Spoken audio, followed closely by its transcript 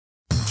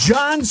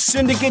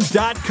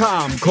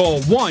JohnSyndicate.com.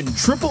 Call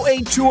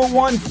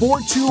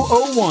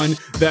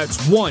 1-888-201-4201. That's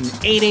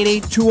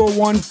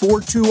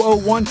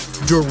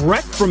 1-888-201-4201.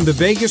 Direct from the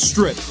Vegas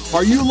Strip.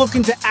 Are you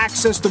looking to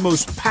access the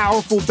most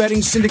powerful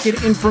betting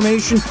syndicate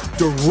information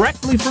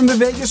directly from the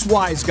Vegas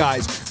Wise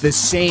Guys? The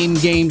same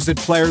games that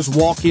players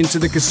walk into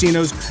the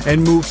casinos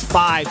and move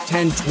 5,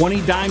 10,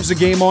 20 dimes a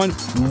game on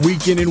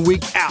week in and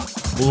week out.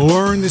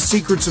 Learn the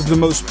secrets of the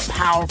most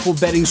powerful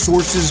betting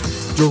sources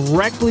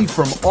directly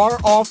from our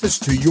office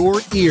to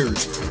your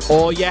ears.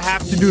 All you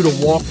have to do to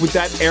walk with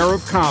that air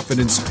of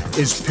confidence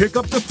is pick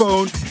up the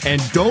phone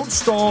and don't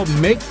stall.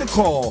 Make the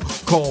call.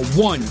 Call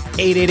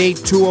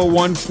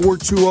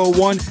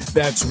 1-888-201-4201.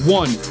 That's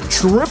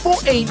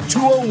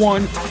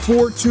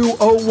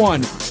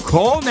 1-888-201-4201.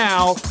 Call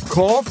now.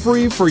 Call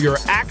free for your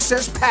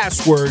access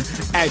password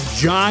at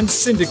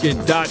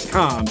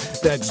johnsyndicate.com.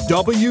 That's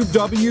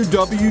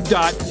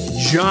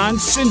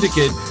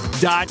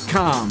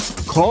www.johnsyndicate.com.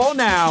 Call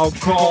now.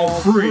 Call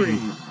free.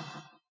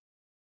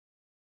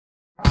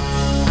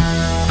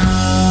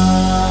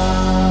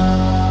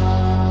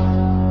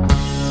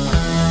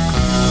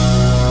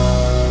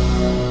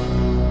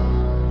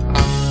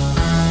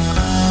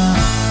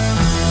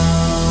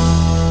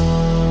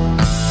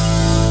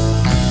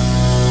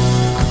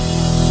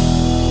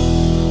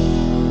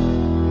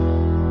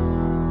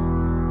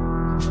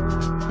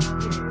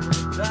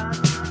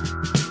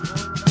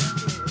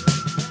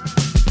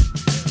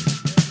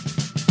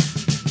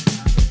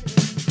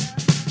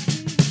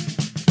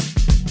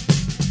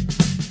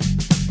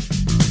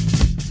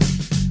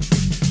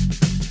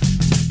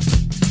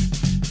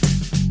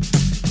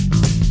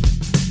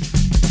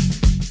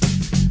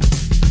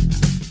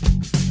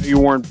 You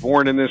weren't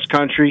born in this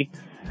country.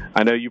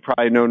 I know you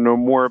probably know no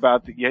more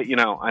about the. You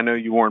know, I know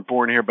you weren't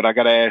born here, but I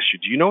got to ask you: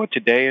 do you know what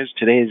today is?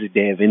 Today is a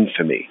day of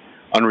infamy,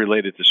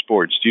 unrelated to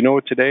sports. Do you know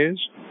what today is?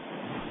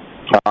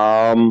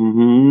 No.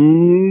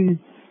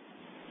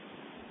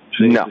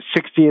 The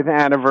 60th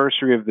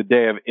anniversary of the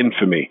day of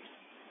infamy.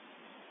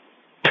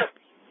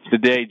 The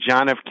day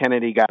John F.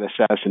 Kennedy got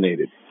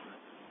assassinated.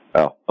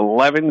 Oh,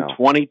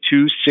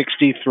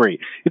 11/22/63.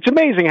 It's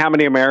amazing how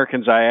many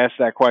Americans I ask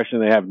that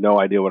question, they have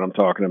no idea what I'm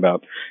talking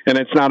about. And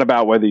it's not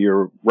about whether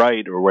you're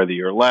right or whether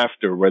you're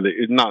left or whether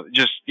it's not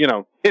just, you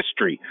know,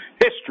 history.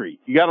 History.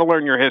 You got to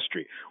learn your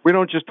history. We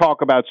don't just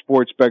talk about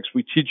sports bets.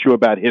 We teach you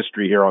about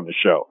history here on the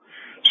show.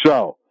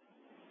 So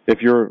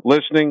if you're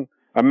listening,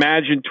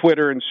 imagine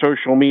Twitter and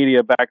social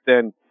media back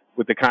then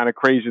with the kind of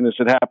craziness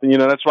that happened. You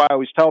know, that's why I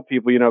always tell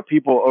people, you know,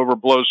 people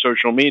overblow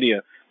social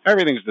media.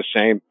 Everything's the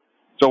same.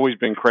 It's always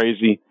been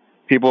crazy.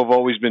 People have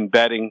always been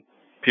betting.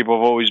 People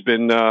have always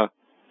been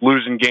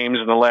losing games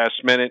in the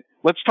last minute.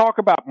 Let's talk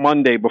about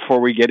Monday before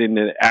we get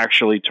into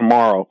actually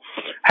tomorrow.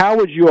 How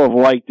would you have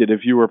liked it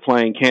if you were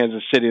playing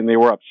Kansas City and they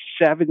were up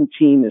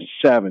 17-7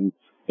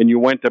 and you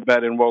went to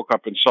bed and woke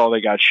up and saw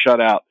they got shut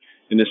out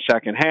in the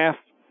second half?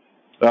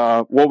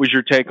 What was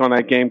your take on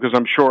that game? Because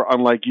I'm sure,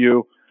 unlike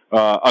you,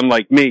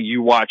 unlike me,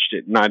 you watched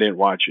it and I didn't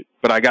watch it.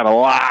 But I got a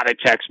lot of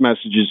text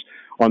messages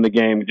on the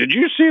game. Did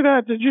you see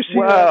that? Did you see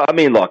that? Well, I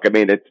mean, look,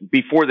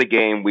 before the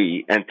game,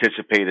 we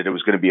anticipated it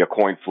was going to be a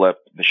coin flip.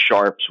 The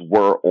Sharps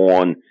were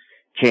on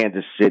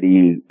Kansas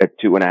City at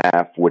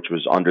 2.5, which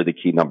was under the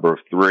key number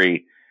of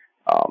 3.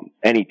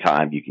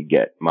 Anytime you could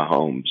get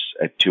Mahomes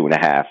at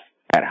 2.5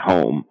 at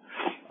home,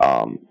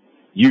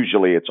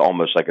 usually it's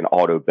almost like an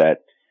auto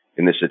bet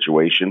in this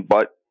situation.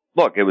 But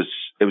look, it was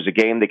a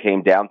game that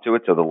came down to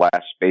it. So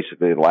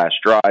basically the last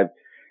drive,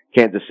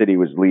 Kansas City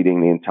was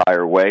leading the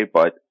entire way,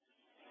 but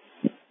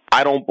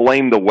I don't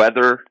blame the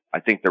weather. I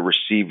think the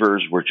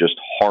receivers were just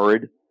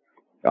horrid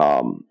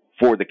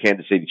for the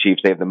Kansas City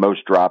Chiefs. They have the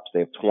most drops.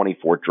 They have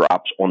 24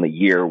 drops on the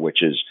year,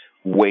 which is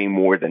way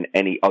more than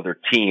any other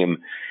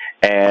team.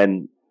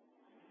 And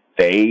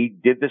they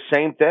did the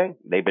same thing.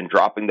 They've been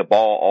dropping the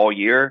ball all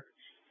year.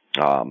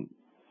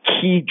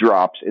 Key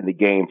drops in the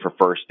game for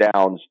first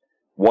downs.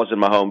 Wasn't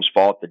Mahomes'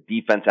 fault. The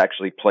defense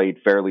actually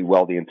played fairly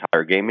well the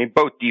entire game. I mean,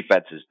 both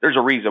defenses, there's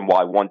a reason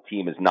why one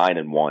team is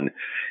 9-1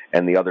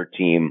 and the other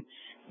team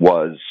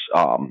was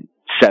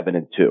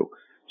 7-2.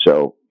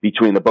 So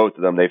between the both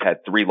of them, they've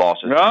had 3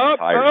 losses the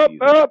entire season.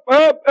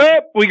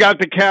 We got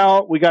the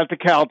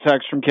Cal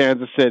text from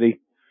Kansas City.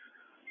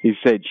 He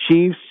said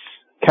Chiefs,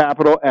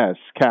 capital S,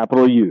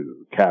 capital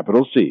U,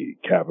 capital C,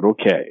 capital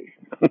K.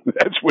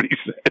 That's what he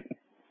said.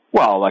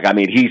 Well, like, I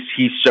mean,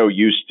 he's so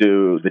used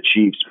to the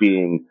Chiefs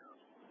being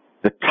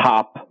the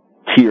top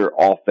tier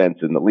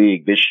offense in the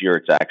league. This year,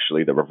 it's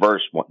actually the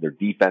reverse. Their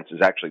defense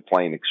is actually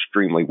playing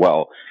extremely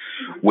well,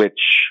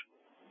 which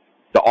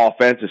the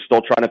offense is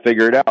still trying to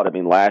figure it out. I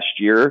mean, last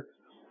year,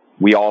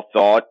 we all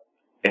thought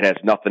it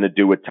has nothing to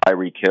do with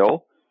Tyreek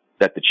Hill,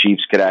 that the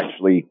Chiefs could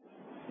actually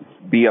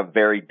be a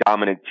very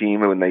dominant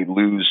team when they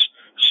lose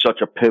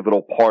such a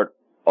pivotal part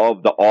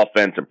of the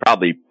offense and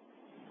probably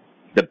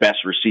the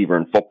best receiver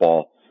in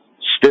football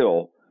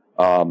still,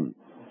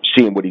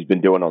 seeing what he's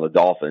been doing on the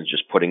Dolphins,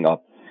 just putting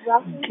up,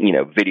 you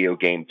know, video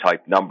game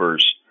type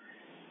numbers.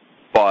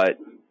 But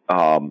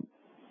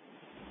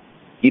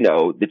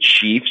the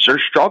Chiefs are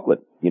struggling.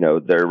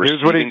 Their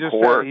receiving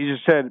core. He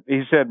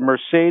said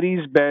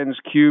Mercedes-Benz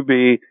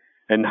QB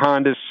and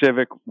Honda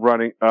Civic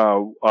running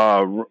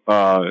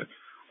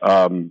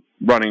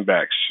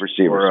backs,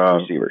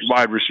 receivers,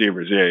 wide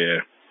receivers.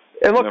 Yeah.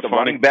 And look, the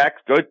running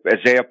back's good.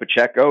 Isaiah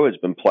Pacheco has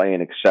been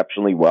playing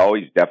exceptionally well.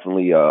 He's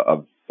definitely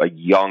a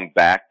young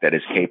back that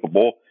is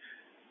capable.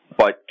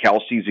 But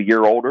Kelsey's a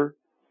year older,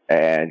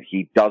 and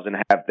he doesn't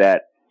have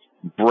that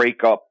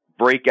breakout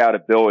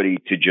ability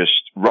to just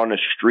run a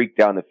streak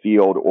down the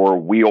field or a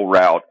wheel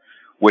route,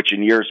 which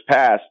in years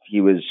past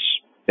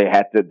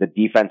the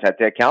defense had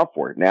to account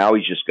for it. Now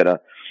he's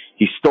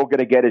still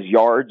gonna get his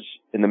yards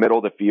in the middle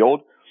of the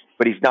field,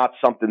 but he's not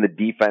something the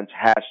defense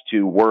has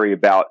to worry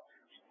about,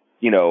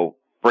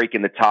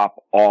 breaking the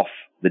top off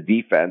the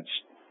defense.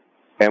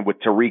 And with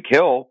Tyreek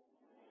Hill,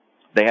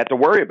 they had to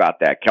worry about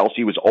that.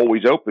 Kelsey was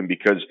always open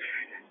because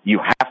you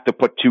have to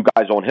put two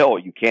guys on Hill.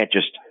 You can't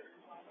just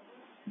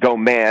go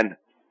man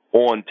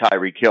on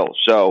Tyreek Hill.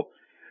 So,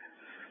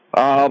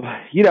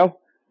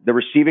 the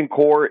receiving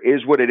core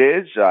is what it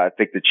is. I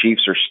think the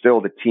Chiefs are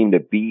still the team to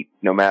beat,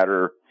 no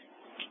matter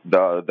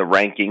the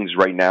rankings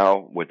right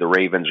now, with the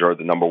Ravens are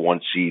the number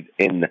one seed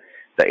in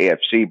the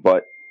AFC.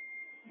 But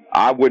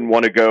I wouldn't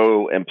want to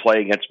go and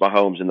play against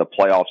Mahomes in the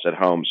playoffs at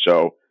home.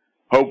 So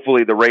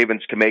hopefully the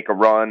Ravens can make a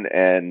run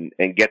and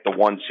get the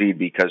one seed,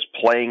 because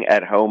playing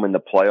at home in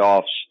the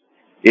playoffs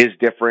is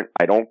different.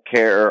 I don't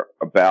care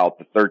about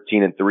the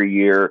 13-3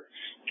 year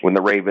when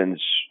the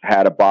Ravens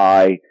had a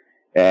bye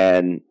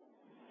and,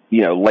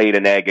 laid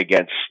an egg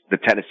against the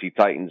Tennessee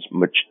Titans.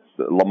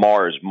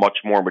 Lamar is much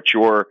more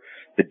mature.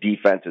 The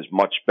defense is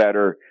much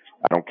better.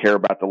 I don't care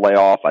about the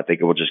layoff. I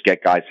think it will just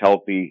get guys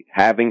healthy.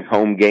 Having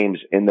home games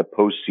in the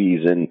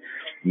postseason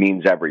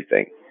means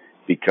everything,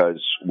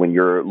 because when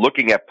you're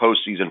looking at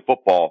postseason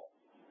football,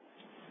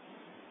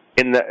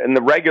 in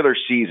the regular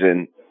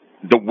season,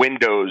 the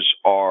windows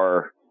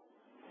are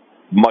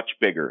much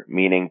bigger,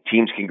 meaning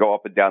teams can go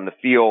up and down the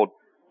field.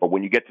 But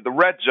when you get to the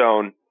red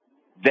zone,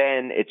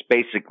 then it's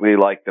basically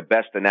like, the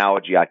best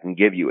analogy I can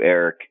give you,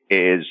 Eric,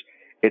 is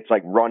it's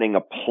like running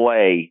a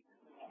play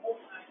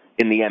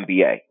in the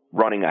NBA,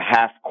 running a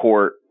half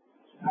court,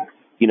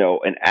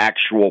 an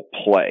actual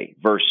play,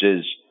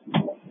 versus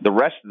the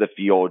rest of the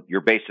field.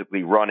 You're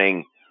basically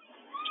running,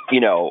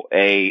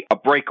 a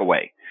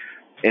breakaway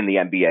in the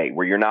NBA,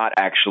 where you're not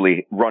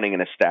actually running an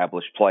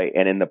established play.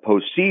 And in the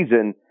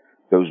postseason,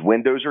 those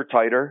windows are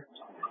tighter.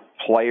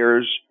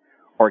 Players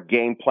are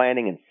game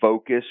planning and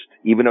focused.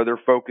 Even though they're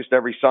focused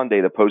every Sunday,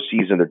 the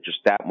postseason, they're just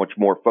that much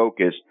more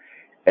focused.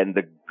 And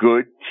the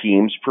good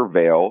teams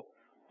prevail.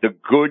 The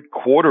good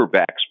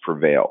quarterbacks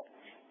prevail.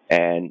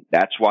 And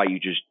that's why you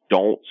just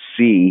don't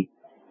see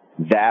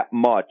that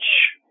much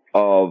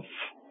of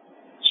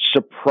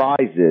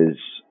surprises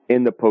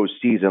in the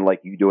postseason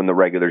like you do in the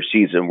regular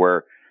season,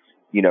 where,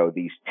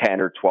 these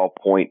 10 or 12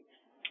 point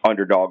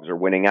underdogs are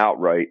winning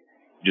outright.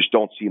 You just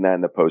don't see that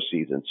in the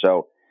postseason.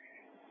 So,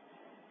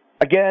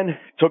 again,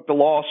 took the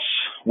loss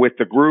with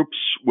the groups,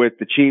 with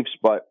the Chiefs,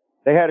 but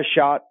they had a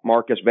shot.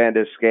 Marcus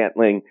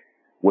Valdes-Scantling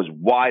was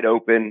wide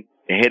open.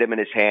 It hit him in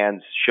his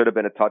hands. Should have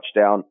been a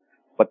touchdown.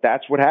 But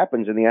that's what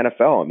happens in the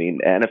NFL. I mean,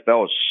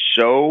 NFL is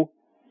so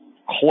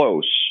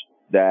close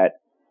that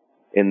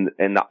in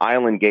the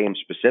island game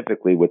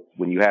specifically,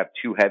 when you have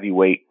two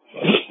heavyweight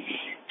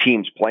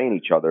teams playing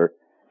each other,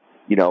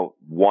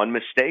 one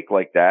mistake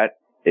like that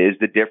is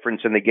the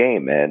difference in the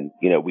game. And,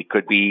 we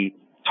could be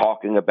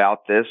talking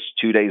about this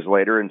 2 days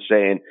later and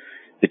saying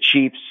the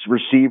Chiefs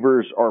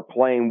receivers are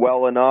playing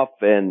well enough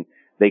and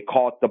they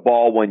caught the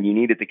ball when you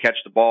needed to catch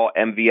the ball.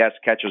 MVS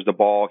catches the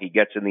ball. He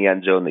gets in the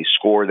end zone. They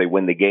score. They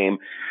win the game.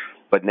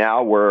 But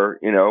now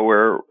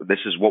this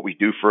is what we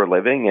do for a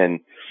living.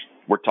 And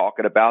we're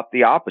talking about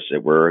the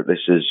opposite, where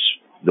this is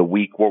the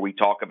week where we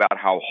talk about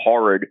how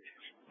horrid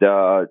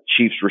the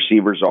Chiefs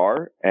receivers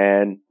are.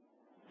 And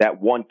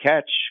that one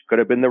catch could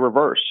have been the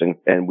reverse.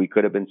 And we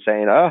could have been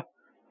saying,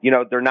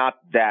 they're not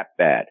that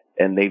bad.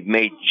 And they've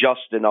made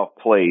just enough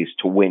plays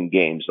to win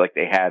games like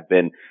they have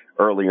been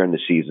earlier in the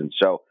season.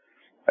 So,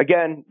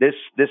 again, this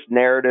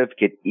narrative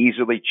could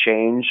easily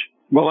change.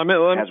 Well, let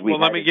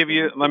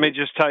me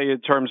just tell you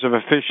in terms of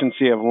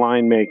efficiency of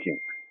line making.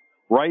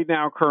 Right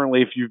now,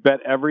 currently, if you've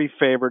bet every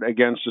favorite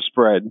against the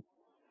spread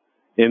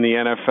in the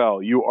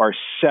NFL, you are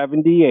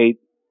 78,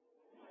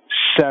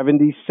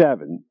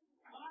 77,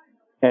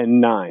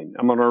 and 9.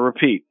 I'm going to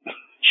repeat.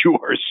 You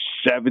are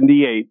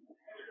 78,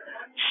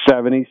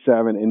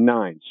 77, and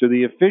 9. So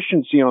the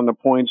efficiency on the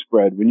point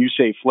spread, when you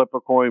say flip a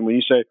coin, when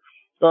you say,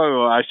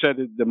 oh, I said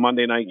the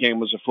Monday night game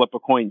was a flip a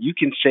coin, you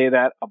can say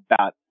that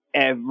about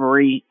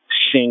every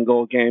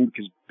single game,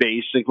 because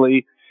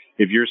basically,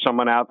 if you're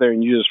someone out there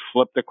and you just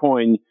flip the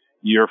coin,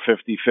 you're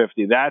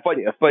 50-50. That's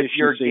the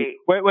efficiency.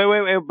 Wait.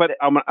 But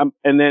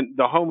and then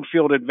the home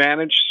field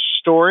advantage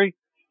story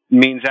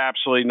means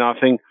absolutely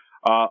nothing.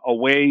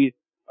 Away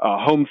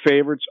home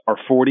favorites are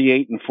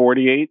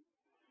 48-48.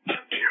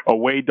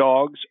 Away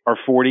dogs are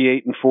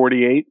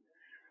 48-48.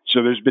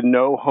 So there's been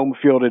no home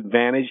field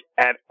advantage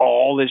at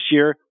all this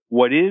year.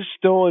 what is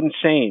still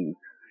insane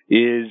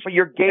is but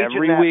you're gauging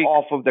every that week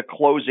off of the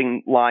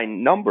closing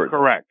line number.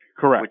 Correct.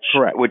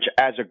 Which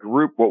as a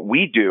group, what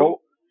we do,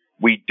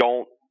 we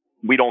don't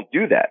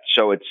do that.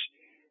 So it's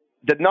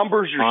the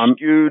numbers are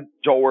skewed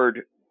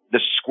toward the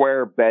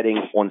square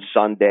betting on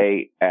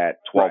Sunday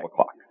at 12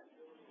 o'clock.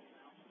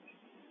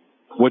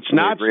 What's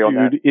not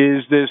skewed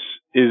is this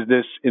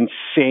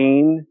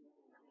insane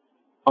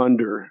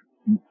under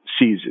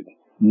season.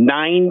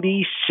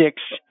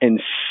 96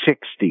 and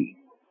 60.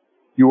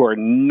 You are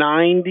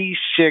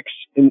 96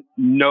 and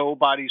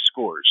nobody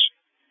scores.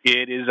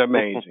 It is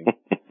amazing.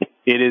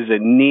 It is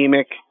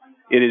anemic.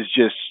 It is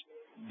just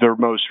the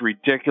most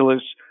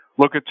ridiculous.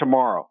 Look at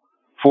tomorrow.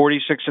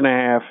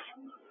 46.5,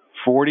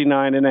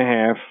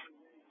 49.5,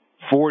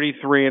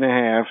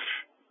 43.5.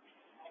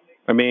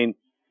 I mean,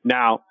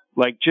 now,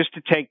 like, just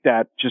to take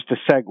that, just a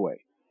segue.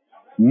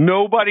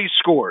 Nobody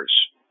scores.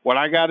 When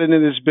I got into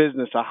this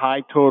business, a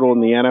high total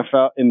in the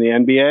NFL, in the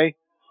NBA,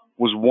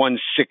 was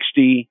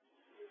 160,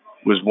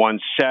 was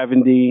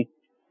 170.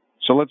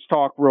 So let's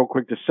talk real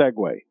quick to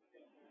segue.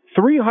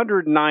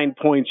 309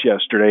 points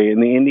yesterday in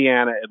the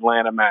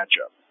Indiana-Atlanta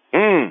matchup.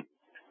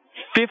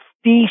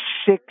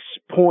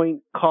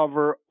 56-point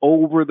cover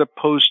over the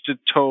posted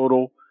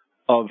total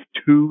of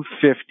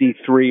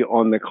 253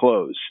 on the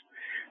close.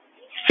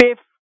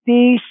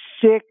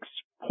 56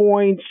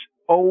 points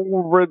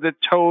over the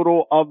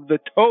total of the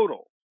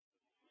total.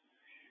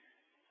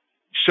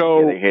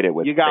 So they hit it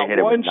with, you got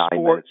one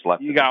sport.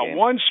 You got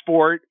one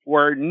sport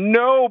where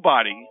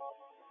nobody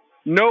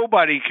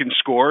can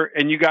score,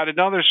 and you got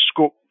another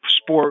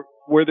sport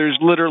where there's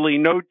literally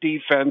no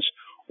defense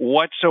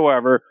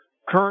whatsoever.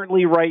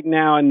 Currently, right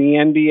now in the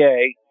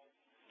NBA,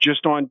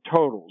 just on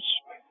totals,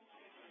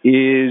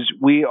 is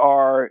we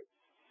are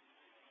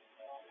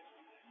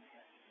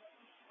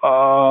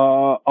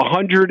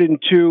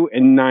 102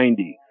 and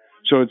 90.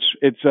 So it's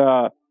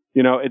to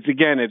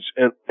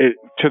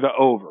the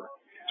over.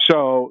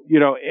 So,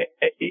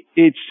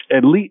 it's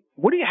at least,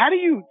 where do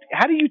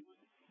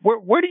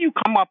you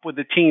come up with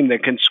a team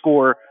that can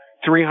score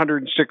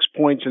 306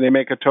 points and they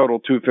make a total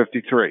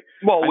 253?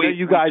 Well,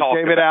 you guys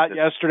gave it out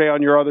yesterday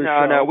on your other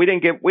show. No, we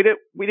didn't give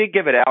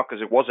it out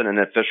because it wasn't an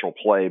official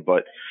play,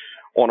 but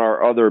on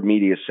our other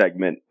media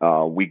segment,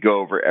 we go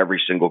over every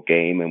single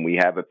game and we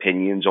have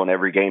opinions on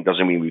every game.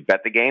 Doesn't mean we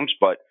bet the games,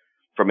 but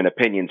from an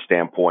opinion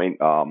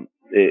standpoint, a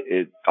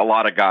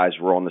lot of guys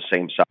were on the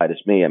same side as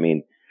me. I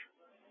mean,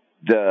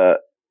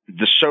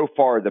 so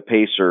far the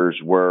Pacers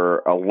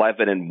were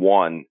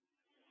 11-1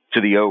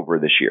 to the over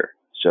this year.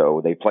 So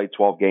they played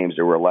 12 games.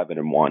 They were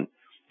 11-1.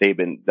 They've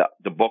been,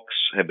 the books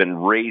have been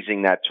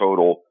raising that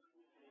total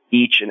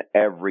each and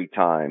every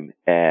time,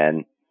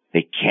 and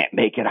they can't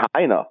make it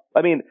high enough.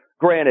 I mean,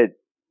 granted,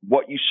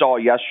 what you saw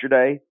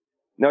yesterday,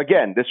 now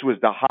again, this was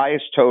the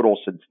highest total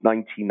since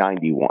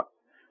 1991,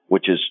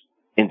 which is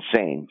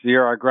insane. The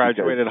year I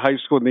graduated high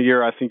school, in the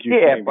year I think you.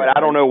 Yeah, but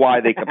I don't know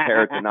why they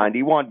compare it to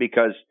 91,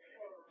 because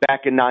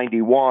back in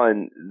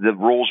 91, the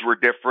rules were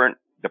different.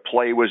 The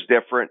play was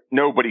different.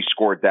 Nobody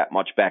scored that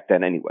much back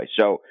then anyway.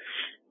 So,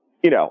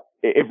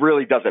 it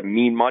really doesn't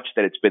mean much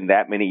that it's been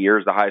that many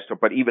years the highest,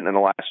 but even in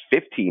the last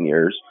 15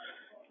 years,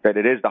 that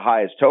it is the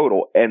highest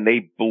total, and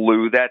they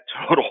blew that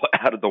total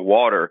out of the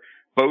water.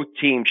 Both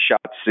teams shot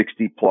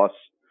 60-plus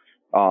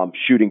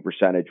shooting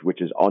percentage,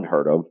 which is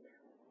unheard of.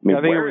 I mean,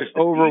 I think it was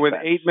over with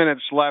 8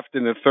 minutes left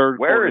in the third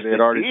quarter. They had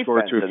already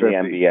scored 250.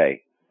 In the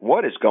NBA?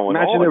 What is going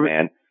on,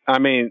 man? I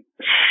mean,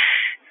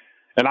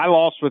 and I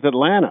lost with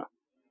Atlanta.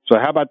 So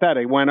how about that?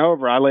 They went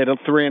over. I laid a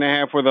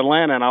 3.5 with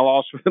Atlanta, and I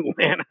lost with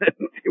Atlanta.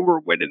 They were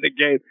winning the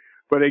game.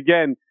 But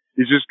again,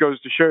 it just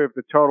goes to show you, if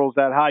the total's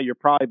that high, you're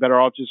probably better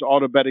off just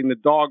auto betting the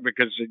dog,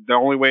 because the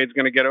only way it's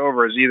going to get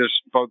over is either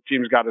both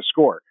teams got to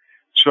score.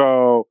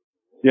 So,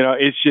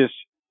 it's just,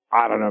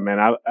 I don't know,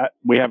 man.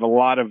 We have a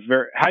lot of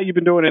how you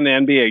been doing in the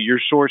NBA? Your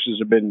sources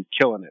have been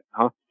killing it,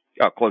 huh?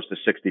 Close to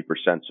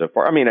 60% so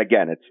far. I mean,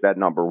 again, that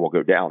number will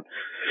go down.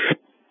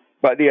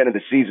 By the end of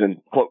the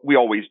season, we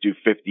always do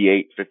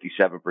 58,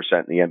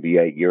 57% in the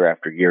NBA year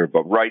after year.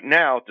 But right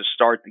now, to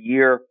start the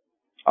year,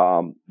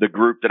 the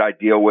group that I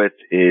deal with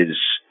is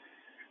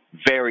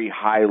very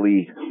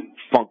highly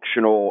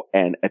functional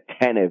and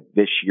attentive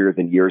this year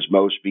than years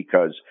most,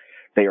 because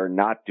they are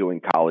not doing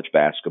college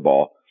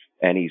basketball,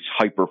 and he's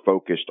hyper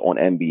focused on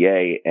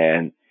NBA.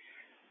 And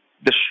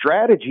the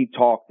strategy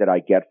talk that I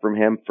get from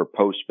him for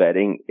post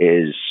betting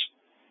is,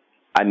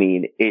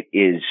 it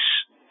is,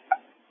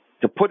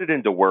 to put it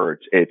into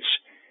words, it's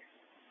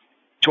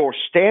to a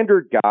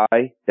standard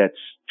guy that's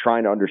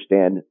trying to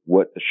understand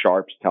what the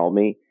sharps tell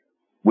me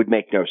would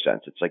make no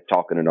sense. It's like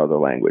talking another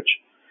language.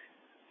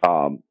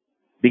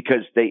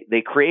 Because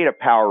they create a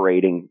power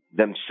rating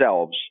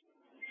themselves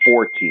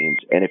for teams.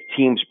 And if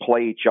teams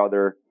play each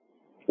other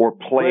or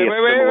play a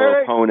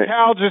similar opponent.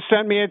 Cal just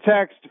sent me a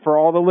text for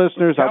all the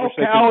listeners. Tell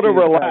Cal to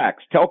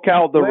relax. Tell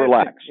Cal to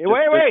relax.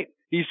 Wait.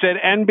 He said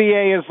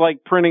NBA is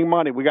like printing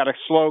money. We got to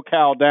slow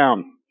Cal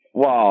down.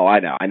 Well, I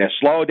know.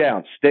 Slow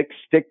down. Stick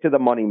to the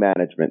money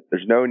management.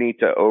 There's no need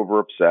to over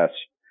obsess.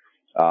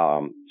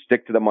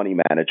 stick to the money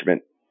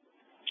management.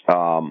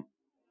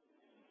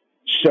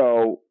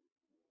 So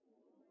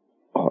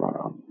hold on,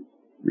 I'm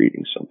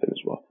reading something as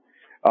well.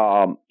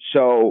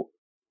 So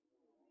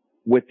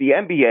with the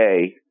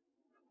NBA,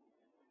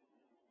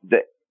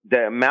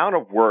 the amount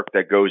of work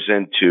that goes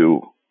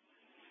into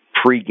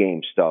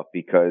pregame stuff,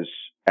 because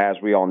as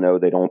we all know,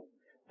 they don't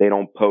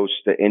post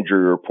the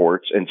injury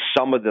reports, and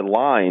some of the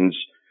lines,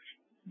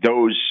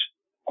 those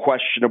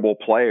questionable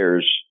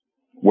players,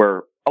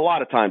 where a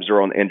lot of times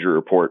they're on injury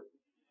report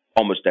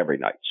almost every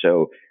night.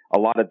 So a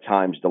lot of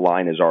times the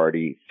line is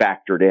already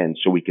factored in,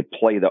 so we could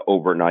play the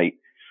overnight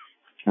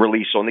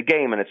release on the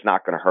game, and it's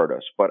not going to hurt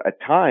us. But at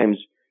times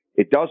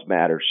it does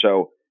matter.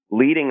 So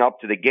leading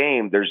up to the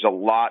game, there's a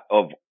lot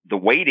of the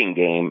waiting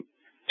game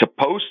to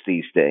post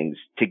these things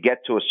to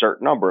get to a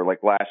certain number.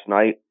 Like last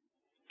night,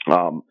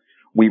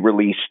 we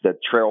released the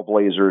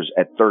Trailblazers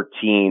at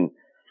 13,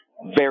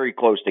 very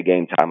close to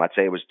game time. I'd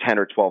say it was 10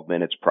 or 12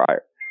 minutes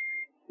prior.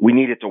 We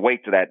needed to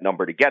wait to that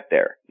number to get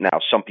there. Now,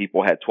 some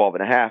people had 12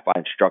 and a half. I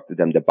instructed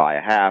them to buy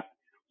a half.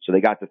 So they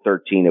got to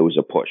 13. It was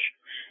a push.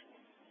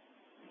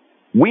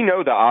 We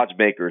know the odds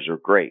makers are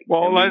great.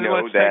 Well,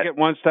 let's take it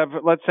one step.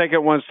 Let's take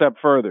it one step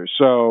further.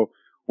 So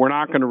we're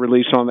not going to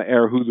release on the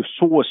air who the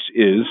source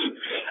is,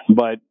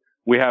 but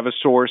we have a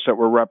source that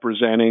we're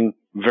representing,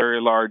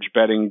 very large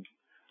betting,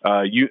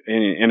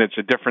 and it's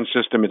a different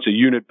system. It's a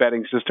unit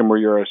betting system where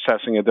you're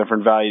assessing a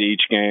different value to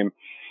each game.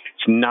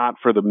 It's not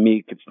for the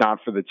meek. It's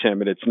not for the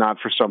timid. It's not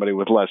for somebody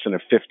with less than a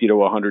 $50,000 to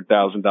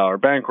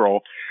 $100,000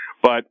 bankroll.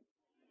 But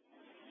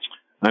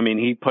I mean,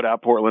 he put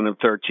out Portland at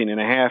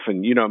 13.5,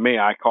 and you know me,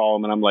 I call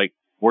him and I'm like,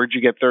 "Where'd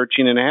you get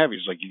 13.5?"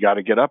 He's like, "You got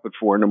to get up at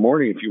 4 a.m.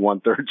 if you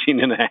want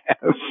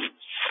 13.5."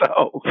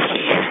 So,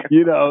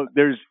 you know,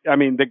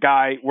 the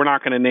guy, we're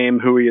not going to name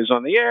who he is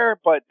on the air,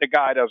 but the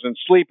guy doesn't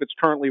sleep. It's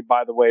currently,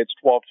 by the way, it's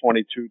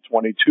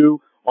 12:22:22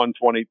 on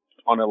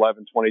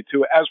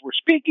 11:22 as we're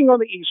speaking on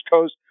the East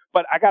Coast.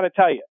 But I got to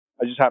tell you,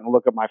 I just happened to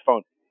look at my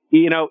phone.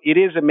 You know, it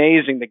is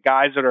amazing. The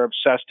guys that are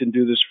obsessed and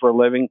do this for a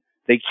living,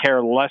 they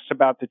care less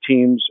about the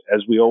teams,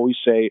 as we always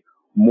say,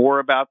 more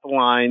about the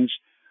lines.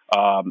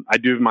 I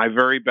do my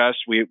very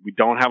best. We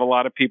don't have a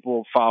lot of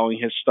people following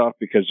his stuff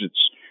because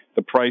it's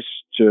the price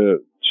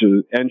to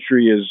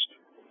entry is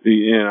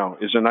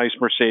a nice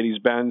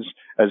Mercedes-Benz,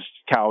 as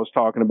Cal was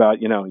talking about.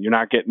 You know, you're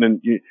not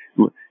getting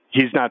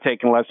he's not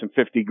taking less than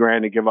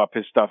 $50,000 to give up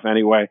his stuff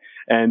anyway.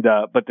 And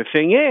but the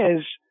thing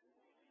is,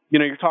 you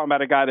know, you're talking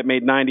about a guy that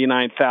made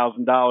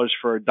 $99,000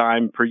 for a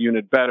dime per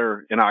unit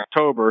better in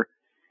October,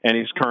 and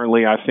he's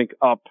currently, I think,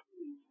 up.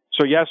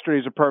 So yesterday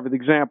is a perfect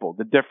example.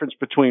 The difference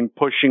between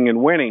pushing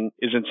and winning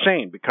is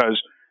insane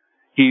because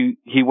he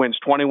wins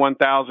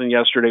 $21,000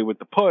 yesterday with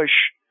the push.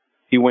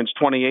 He wins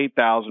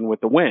 $28,000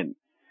 with the win.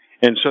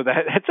 And so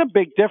that's a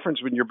big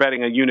difference when you're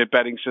betting a unit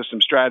betting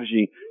system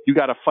strategy. You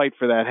got to fight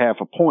for that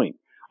half a point.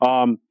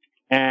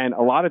 And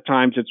a lot of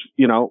times it's,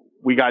 you know,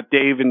 we got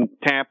Dave in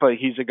Tampa.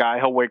 He's a guy,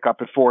 he'll wake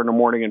up at 4 a.m.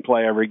 and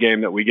play every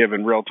game that we give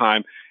in real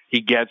time.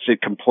 He gets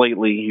it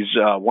completely. He's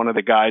one of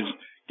the guys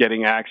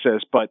getting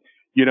access. But,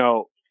 you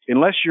know,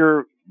 unless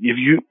the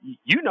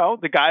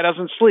guy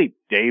doesn't sleep.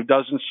 Dave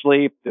doesn't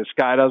sleep. This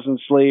guy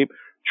doesn't sleep.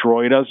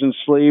 Troy doesn't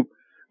sleep.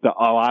 A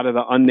lot of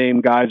the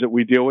unnamed guys that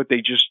we deal with,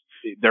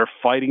 they're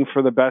fighting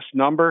for the best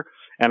number.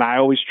 And I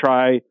always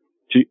try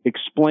to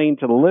explain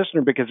to the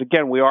listener, because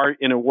again, we are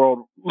in a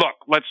world. Look,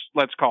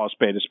 let's call a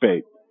spade,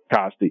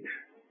 Costi.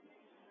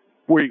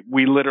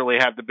 We literally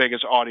have the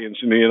biggest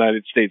audience in the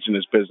United States in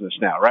this business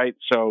now, right?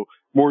 So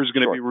more is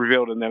going to be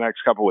revealed in the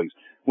next couple of weeks.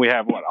 We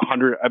have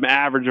an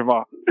average of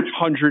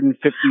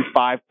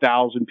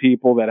 155,000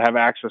 people that have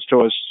access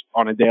to us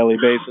on a daily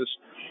basis.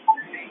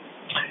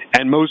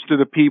 And most of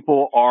the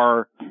people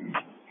are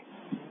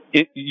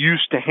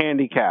used to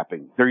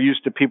handicapping. They're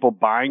used to people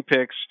buying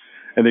picks,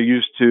 and they're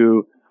used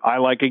to, I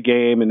like a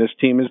game, and this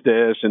team is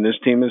this, and this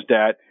team is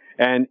that.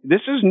 And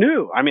this is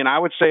new. I mean, I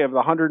would say of the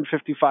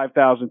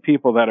 155,000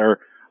 people that are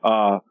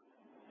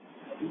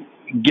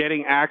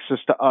getting access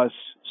to us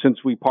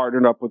since we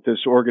partnered up with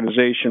this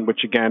organization,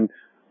 which again,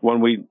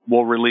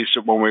 we'll release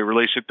it when we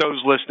release it.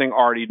 Those listening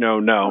already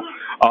know.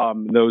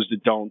 Those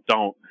that don't.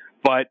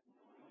 But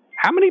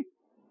how many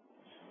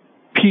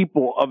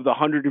people of the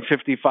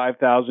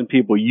 155,000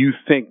 people you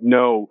think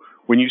know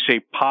when you say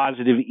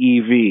positive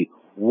EV,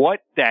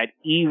 what that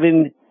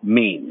even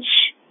means?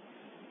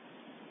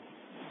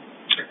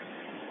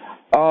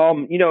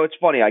 You know, it's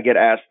funny. I get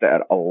asked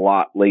that a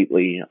lot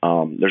lately.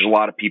 There's a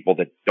lot of people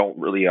that don't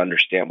really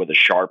understand what a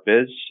sharp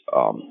is.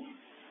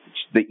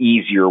 It's the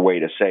easier way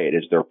to say it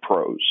is they're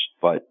pros,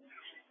 but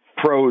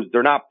pros,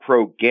 they're not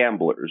pro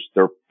gamblers.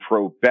 They're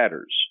pro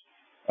bettors.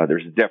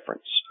 There's a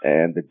difference.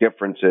 And the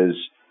difference is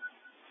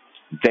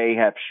they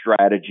have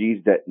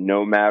strategies that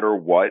no matter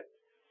what,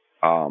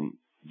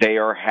 they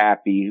are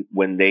happy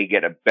when they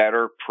get a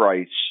better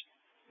price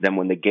than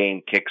when the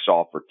game kicks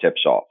off or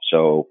tips off.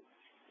 So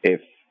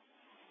if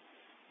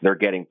they're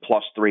getting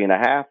plus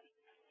 3.5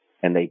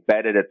 and they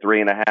bet it at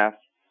 3.5,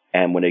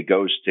 and when it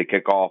goes to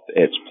kick off,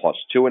 it's plus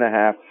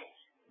 2.5,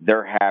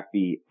 they're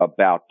happy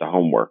about the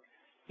homework.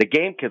 The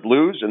game could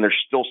lose, and they're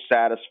still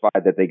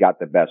satisfied that they got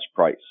the best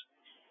price.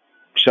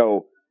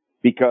 So,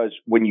 because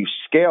when you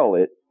scale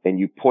it and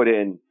you put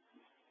in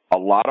a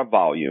lot of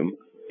volume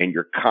and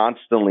you're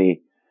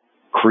constantly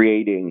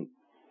creating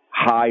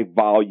high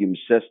volume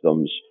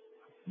systems,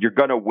 you're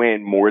going to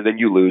win more than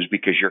you lose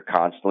because you're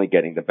constantly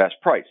getting the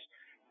best price.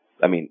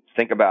 I mean,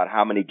 think about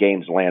how many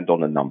games land on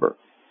the number.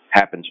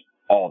 Happens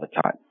all the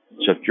time.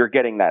 So if you're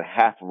getting that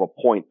half of a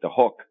point to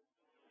hook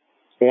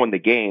on the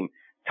game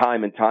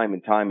time and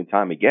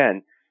time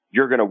again,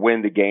 you're going to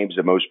win the games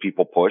that most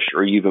people push,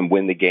 or even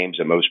win the games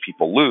that most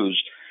people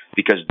lose,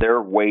 because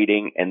they're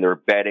waiting and they're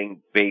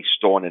betting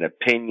based on an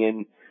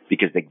opinion,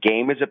 because the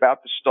game is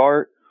about to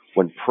start,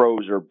 when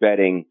pros are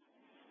betting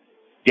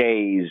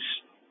days,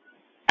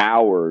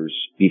 hours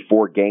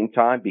before game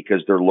time,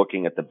 because they're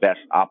looking at the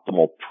best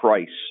optimal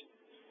price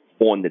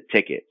on the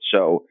ticket.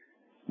 So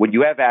when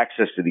you have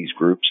access to these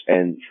groups,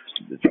 and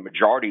the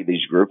majority of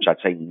these groups, I'd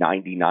say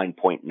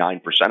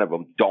 99.9% of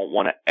them, don't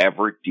want to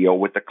ever deal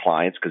with the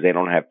clients because they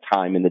don't have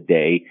time in the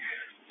day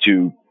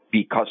to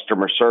be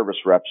customer service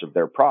reps of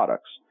their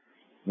products.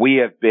 We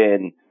have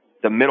been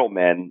the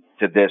middlemen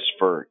to this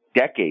for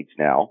decades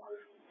now.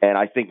 And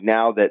I think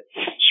now that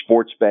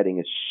sports betting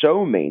is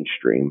so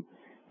mainstream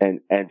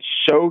and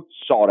so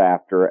sought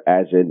after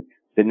as in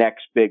the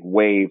next big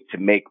wave to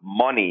make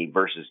money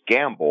versus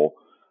gamble,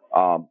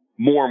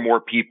 more and more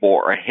people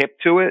are hip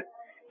to it,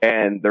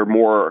 and they're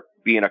more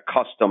being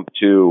accustomed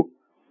to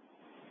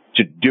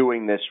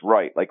doing this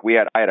right. Like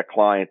I had a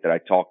client that I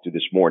talked to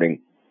this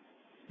morning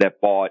that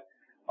bought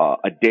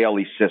a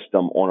daily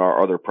system on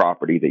our other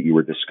property that you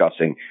were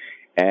discussing,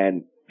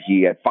 and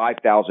he had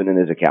 $5,000 in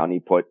his account. And he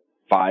put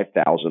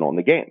 $5,000 on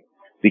the game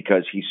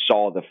because he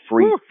saw the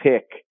free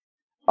pick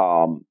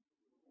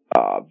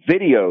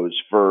videos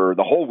for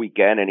the whole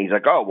weekend, and he's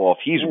like, oh well, if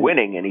he's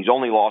winning and he's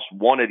only lost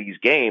one of these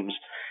games,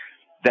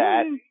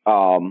 that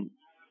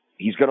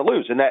he's going to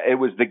lose. And that it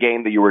was the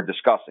game that you were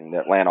discussing, the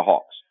Atlanta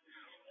Hawks.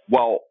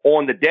 Well,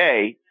 on the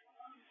day,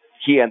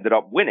 he ended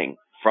up winning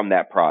from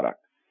that product.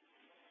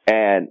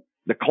 And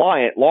the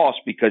client lost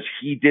because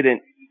he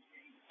didn't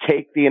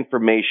take the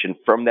information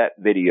from that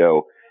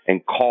video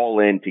and call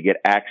in to get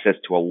access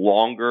to a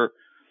longer,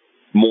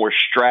 more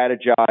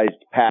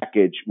strategized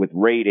package with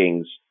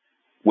ratings,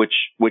 which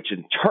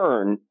in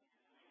turn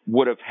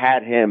would have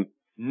had him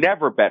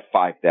never bet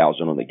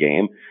 5,000 on the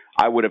game.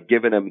 I would have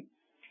given him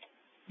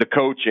the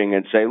coaching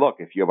and say, look,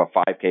 if you have a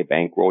 5K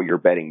bankroll, you're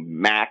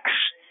betting max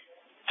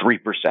 3%.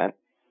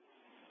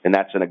 And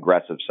that's an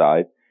aggressive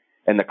side.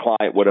 And the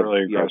client would have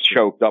really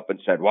choked up and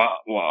said, well,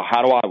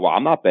 how do I? Well,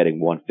 I'm not betting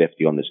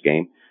 150 on this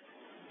game,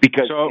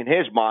 because in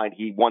his mind,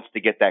 he wants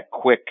to get that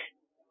quick,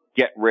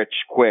 get rich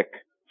quick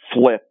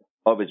flip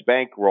of his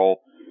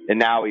bankroll. And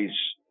now he's,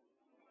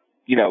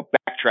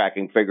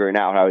 backtracking, figuring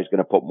out how he's going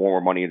to put more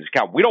money in his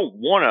account. We don't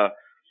want to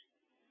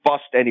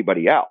bust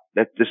anybody out.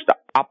 That's just the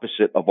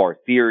opposite of our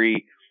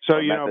theory. So,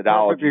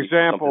 perfect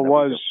example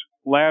was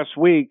last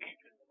week,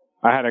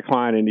 I had a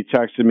client and he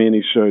texted me and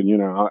he said,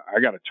 I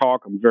got to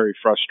talk. I'm very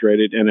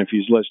frustrated. And if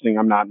he's listening,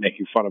 I'm not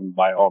making fun of him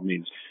by all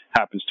means.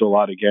 Happens to a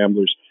lot of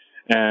gamblers.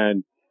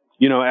 And,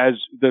 as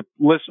the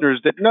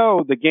listeners that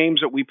know, the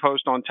games that we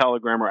post on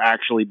Telegram are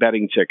actually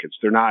betting tickets.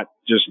 They're not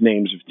just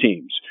names of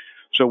teams.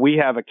 So we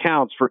have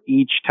accounts for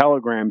each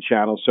Telegram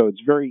channel. So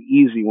it's very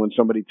easy when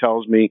somebody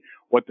tells me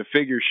what the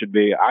figure should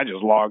be. I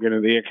just log into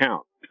the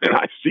account and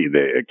I see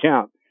the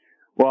account.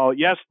 Well,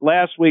 yes,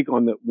 last week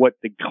on what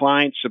the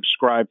client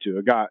subscribed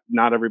to,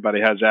 not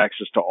everybody has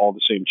access to all the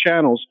same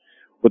channels.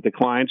 What the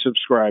client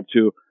subscribed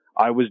to,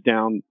 I was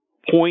down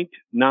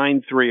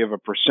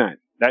 0.93%.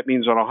 That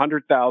means on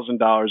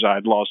 $100,000, I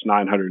had lost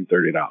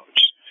 $930.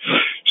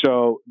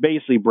 So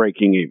basically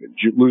breaking even,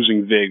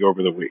 losing vig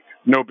over the week.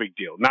 No big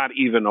deal. Not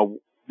even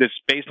this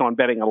based on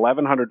betting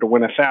 $1,100 to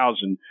win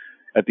 $1,000.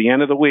 At the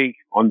end of the week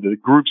on the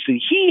groups that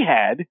he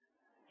had,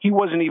 he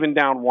wasn't even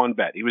down one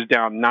bet. He was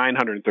down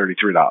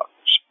 $933.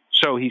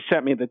 So he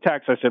sent me the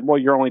text. I said, well,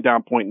 you're only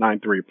down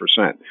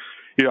 0.93%.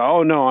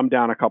 Oh no, I'm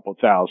down a couple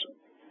thousand.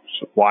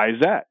 So why is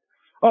that?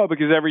 Oh,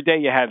 because every day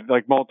you had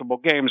like multiple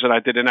games, and I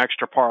did an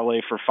extra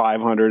parlay for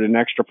 500, an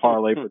extra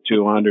parlay for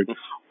 200,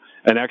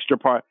 an extra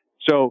parlay.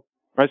 So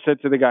I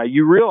said to the guy,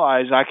 you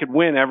realize I could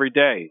win every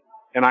day,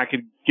 and I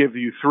could give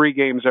you 3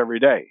 games every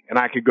day, and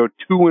I could go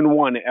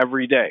 2-1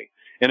 every day.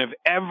 And if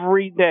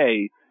every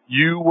day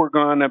you were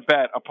going to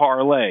bet a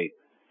parlay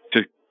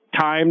to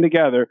tie them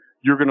together,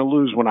 you're going to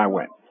lose when I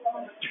win.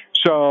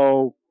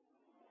 So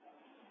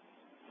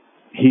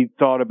he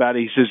thought about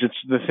it. He says,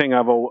 it's the thing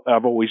I've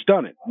always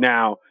done it.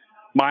 Now,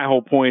 my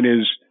whole point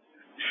is,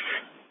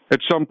 at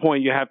some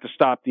point you have to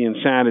stop the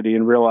insanity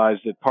and realize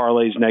that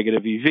parlay's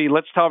negative EV.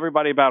 Let's tell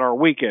everybody about our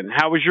weekend.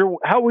 How was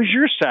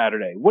your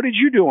Saturday? What did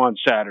you do on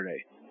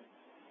Saturday?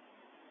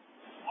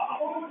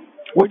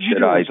 What did you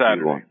do on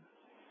Saturday?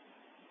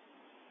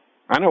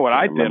 I know what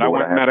I did. I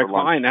went and met a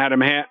client.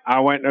 I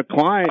went to a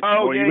client.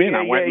 Oh, what do you mean?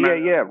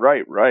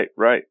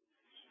 Right.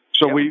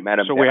 So we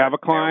have a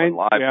client.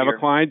 We have a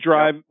client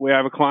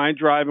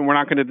drive, and we're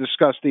not going to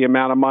discuss the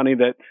amount of money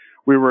that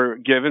we were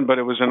given, but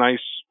it was a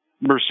nice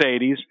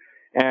Mercedes.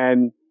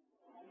 And,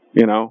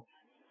 you know,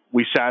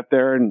 we sat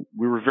there and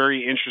we were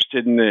very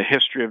interested in the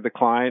history of the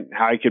client,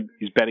 how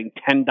he's betting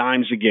 10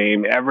 dimes a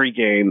game, every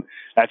game.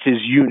 That's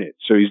his unit.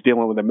 So he's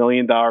dealing with $1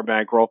 million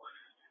bankroll.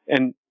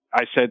 And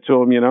I said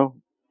to him, you know,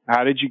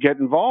 how did you get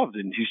involved?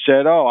 And he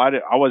said, oh, I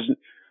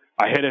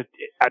hit a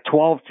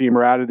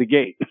 12-teamer out of the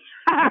gate.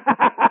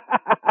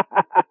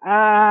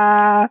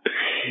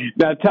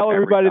 Now tell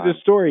everybody the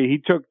story. He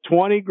took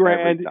 20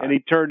 grand and he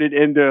turned it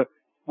into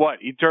what?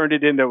 He turned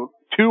it into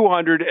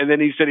 200, and then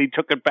he said he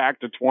took it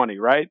back to 20,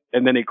 right?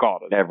 And then he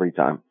called it. Every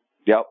time.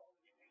 Yep.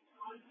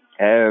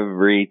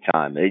 Every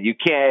time. You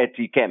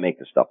can't make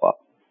this stuff up.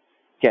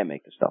 Can't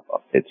make this stuff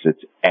up. It's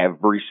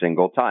every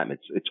single time.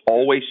 It's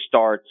always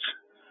starts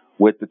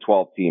with the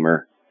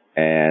 12-teamer,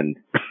 and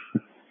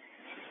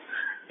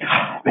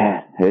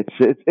man,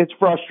 it's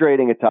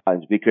frustrating at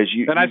times because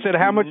you. And I said,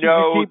 how much did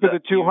you keep of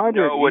the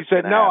 200? He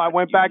said, no, I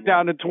went back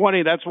down to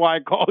 20. That's why I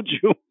called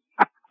you.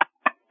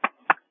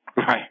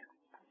 Right.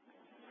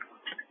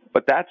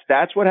 But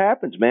that's what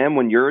happens, man.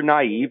 When you're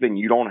naive and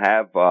you don't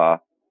have, the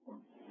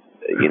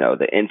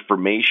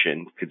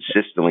information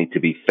consistently to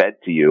be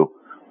fed to you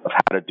of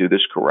how to do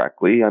this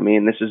correctly. I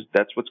mean,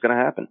 that's what's going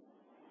to happen.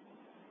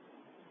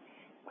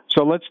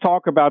 So let's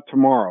talk about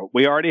tomorrow.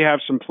 We already have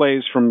some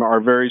plays from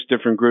our various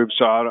different groups,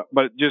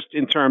 but just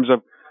in terms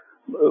of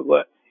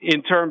the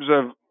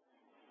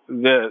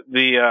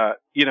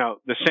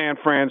San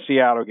Fran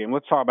Seattle game.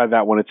 Let's talk about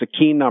that one. It's a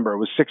key number. It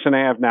was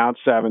 6.5. Now it's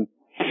 7.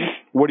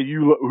 Who do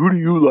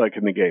you like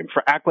in the game?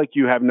 Act like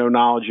you have no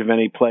knowledge of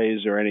any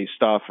plays or any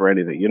stuff or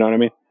anything. You know what I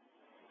mean?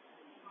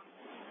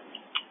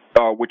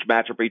 Which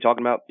matchup are you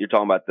talking about? You're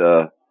talking about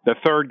the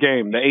third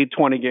game, the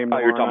 8:20 game. Oh,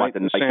 you're talking about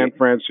the San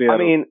Fran Seattle. I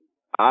mean,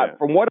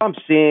 from what I'm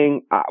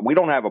seeing, we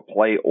don't have a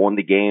play on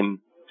the game.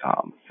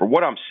 From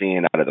what I'm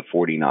seeing out of the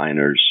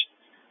 49ers,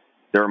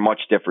 they're a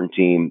much different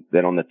team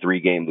than on the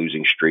 3-game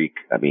losing streak.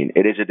 I mean,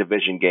 it is a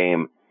division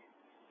game.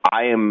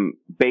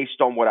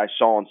 Based on what I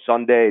saw on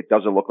Sunday, it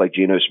doesn't look like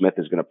Geno Smith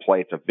is going to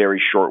play. It's a very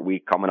short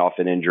week coming off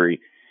an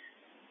injury.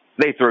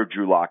 They throw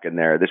Drew Lock in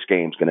there. This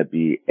game's going to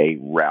be a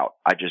rout.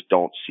 I just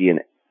don't see an.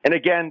 And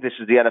again, this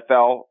is the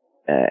NFL,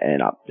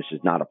 and this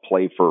is not a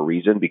play for a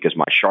reason because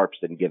my sharps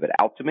didn't give it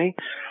out to me.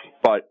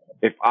 But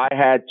if I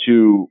had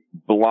to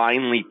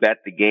blindly bet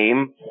the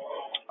game,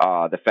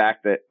 the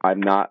fact that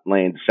I'm not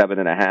laying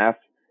 7.5,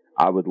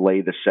 I would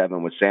lay the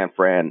 7 with San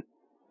Fran.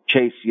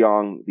 Chase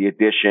Young, the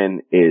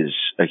addition, is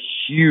a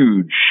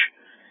huge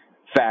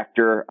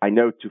factor. I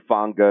know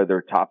Tufanga,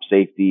 their top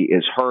safety,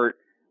 is hurt.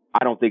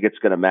 I don't think it's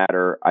going to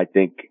matter. I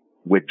think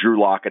with Drew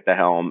Lock at the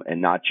helm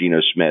and not Geno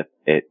Smith,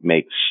 it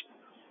makes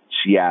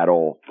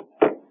Seattle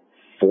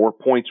 4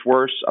 points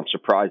worse. I'm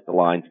surprised the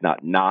line's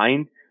not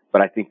 9,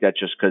 but I think that's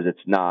just because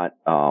it's not,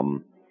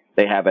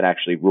 they haven't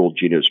actually ruled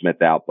Geno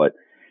Smith out, but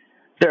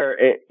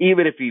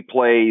even if he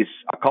plays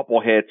a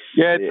couple hits.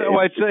 Yeah,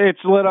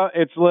 it's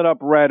lit up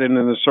red and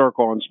in the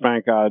circle on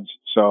Spank Odds.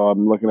 So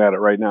I'm looking at it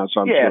right now.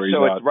 So I'm sure he's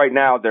out. It's right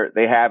now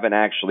they haven't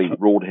actually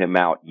ruled him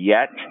out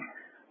yet,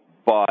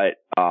 but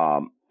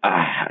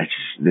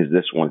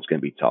this one's going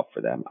to be tough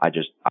for them. I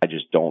just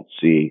don't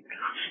see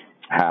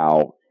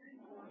how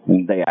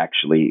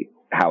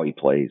he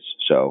plays.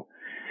 So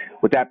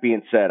with that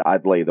being said,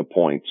 I'd lay the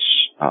points.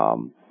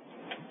 I'd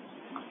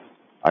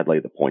lay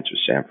the points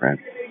with San Fran.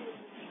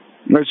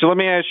 All right, so let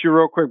me ask you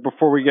real quick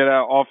before we get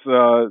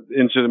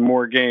into the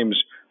more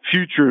games,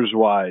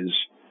 futures-wise.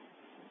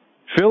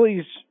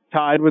 Philly's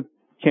tied with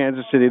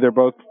Kansas City. They're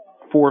both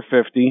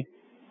 450.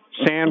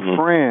 San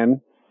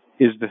Fran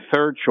is the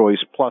third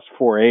choice, plus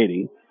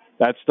 480.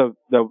 That's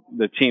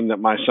the team that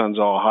my son's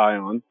all high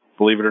on,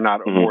 believe it or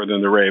not, more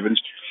than the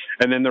Ravens.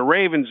 And then the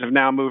Ravens have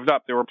now moved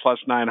up. They were plus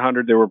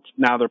 900.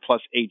 Now they're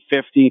plus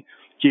 850.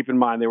 Keep in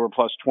mind they were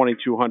plus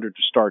 2,200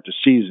 to start the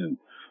season.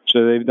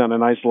 So they've done a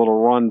nice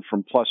little run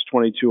from plus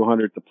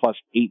 2,200 to plus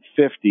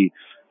 850.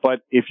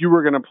 But if you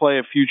were going to play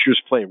a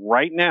futures play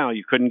right now,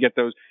 you couldn't get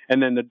those.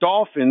 And then the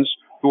Dolphins,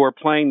 who are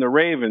playing the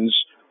Ravens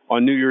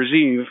on New Year's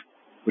Eve,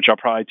 which I'll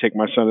probably take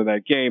my son to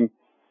that game,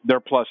 they're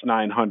plus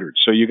 900.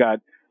 So you got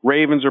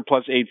Ravens are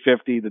plus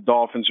 850. The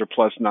Dolphins are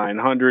plus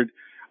 900.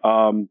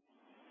 Where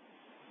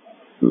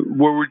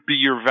would be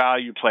your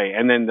value play?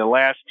 And then the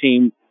last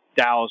team,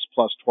 Dallas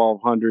plus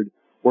 1,200.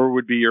 Where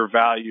would be your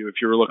value if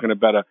you were looking to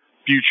bet a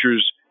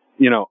futures,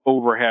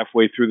 over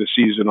halfway through the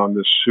season on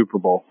this Super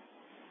Bowl?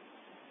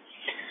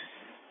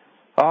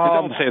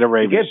 Don't say the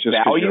Ravens just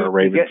because you're a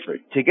Raven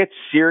freak. To get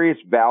serious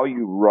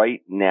value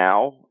right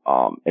now,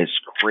 as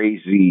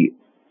crazy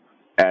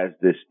as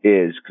this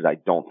is, because I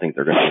don't think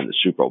they're going to win the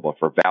Super Bowl, but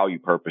for value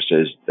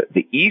purposes,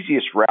 the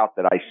easiest route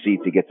that I see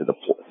to get to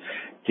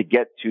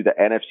the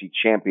NFC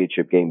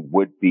Championship game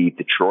would be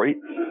Detroit.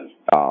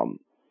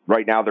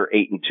 Right now they're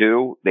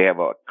 8-2. They have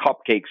a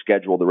cupcake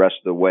schedule the rest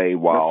of the way.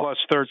 While they're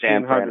plus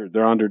 1,300,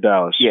 they're under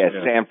Dallas. Yeah,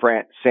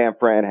 San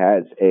Fran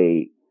has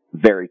a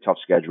very tough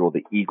schedule.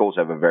 The Eagles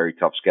have a very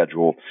tough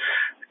schedule.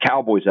 The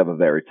Cowboys have a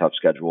very tough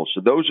schedule.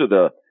 So those are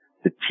the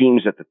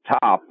teams at the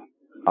top.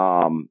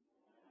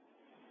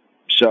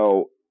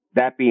 So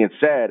that being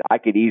said, I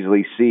could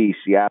easily see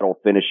Seattle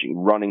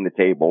running the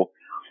table,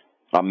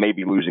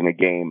 maybe losing a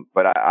game,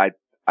 but I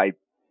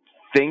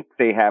think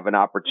they have an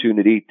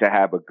opportunity to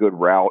have a good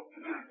route.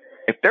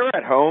 If they're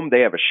at home,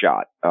 they have a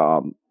shot.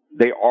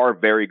 They are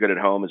very good at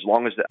home as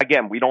long as,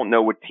 again, we don't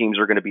know what teams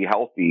are going to be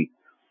healthy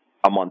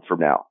a month from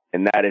now.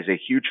 And that is a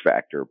huge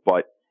factor.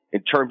 But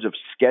in terms of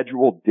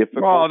schedule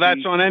difficulty. Well,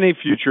 that's on any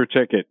future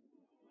ticket.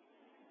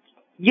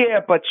 Yeah,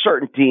 but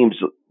certain teams,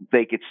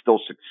 they could still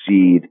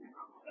succeed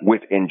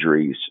with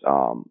injuries.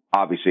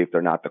 Obviously, if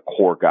they're not the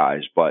core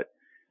guys. But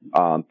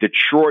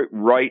Detroit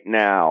right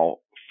now,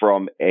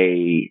 from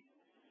a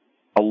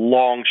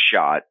long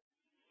shot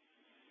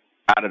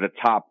out of the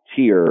top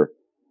tier,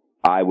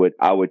 I would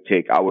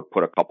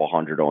put a couple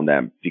hundred on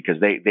them because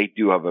they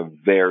do have a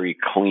very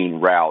clean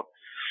route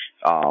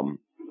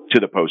to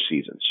the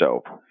postseason.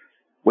 So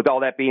with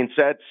all that being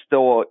said,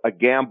 still a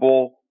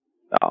gamble.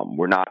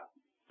 We're not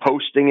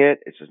posting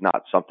it. This is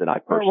not something I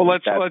personally. Well,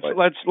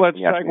 let's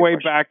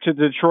segue back to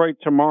Detroit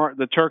tomorrow,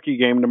 the Turkey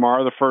game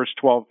tomorrow, the first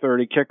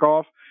 12:30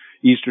 kickoff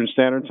Eastern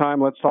Standard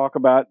Time. Let's talk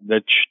about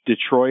the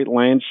Detroit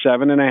laying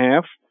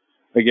 7.5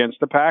 against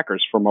the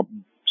Packers. From a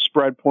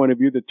spread point of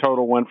view, the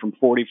total went from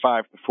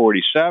 45 to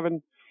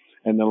 47,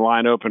 and the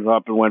line opened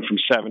up and went from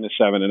 7 to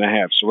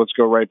 7.5. So let's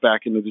go right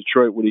back into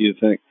Detroit. What do you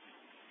think?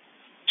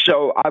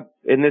 So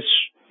in this,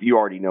 you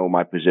already know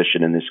my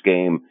position in this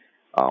game.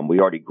 We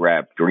already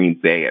grabbed Green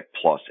Bay at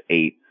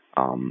 +8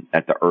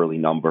 at the early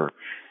number.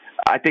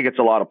 I think it's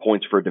a lot of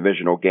points for a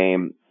divisional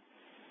game.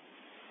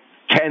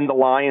 Can the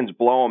Lions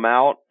blow them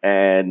out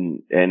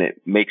and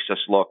it makes us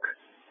look,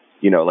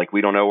 like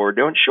we don't know what we're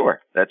doing?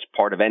 Sure, that's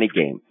part of any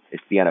game.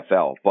 It's the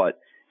NFL. But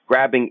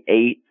grabbing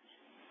 8,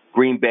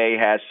 Green Bay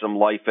has some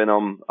life in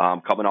them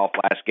coming off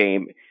last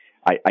game.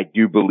 I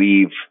do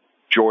believe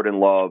Jordan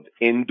Love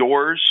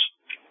indoors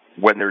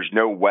when there's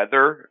no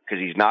weather,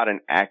 because he's not an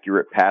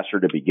accurate passer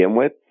to begin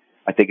with,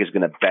 I think is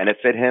going to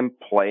benefit him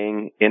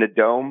playing in a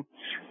dome.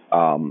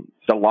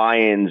 The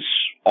Lions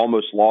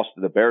almost lost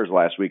to the Bears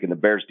last week, and the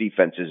Bears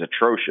defense is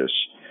atrocious.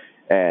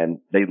 And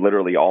they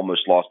literally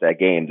almost lost that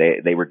game.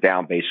 They were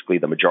down basically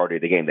the majority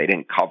of the game. They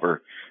didn't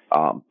cover,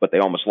 but they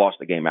almost lost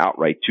the game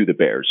outright to the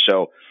Bears.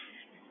 So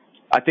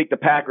I think the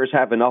Packers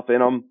have enough in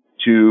them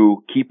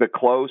to keep it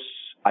close.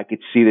 I could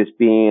see this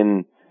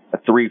being a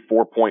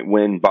 3-4 point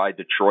win by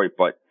Detroit,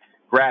 but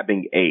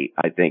grabbing 8,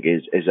 I think,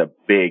 is a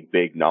big,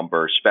 big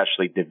number,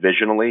 especially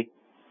divisionally.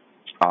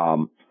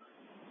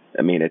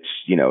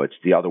 It's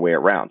the other way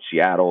around.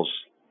 Seattle's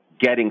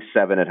getting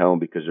 7 at home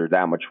because they're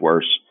that much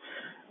worse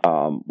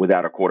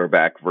without a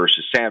quarterback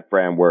versus San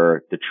Fran,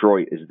 where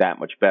Detroit is that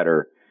much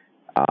better.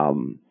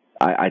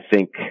 I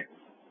think,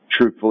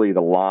 truthfully,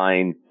 the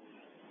line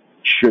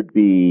should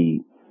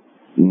be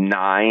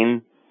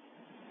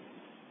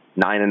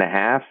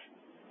 9.5.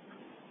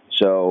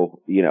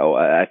 So,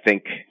 I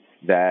think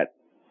that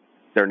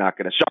they're not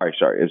going to, sorry,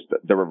 it's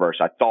the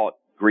reverse. I thought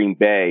Green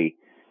Bay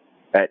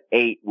at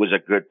 8 was a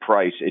good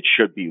price. It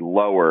should be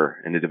lower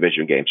in the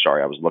division game.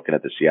 Sorry, I was looking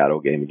at the Seattle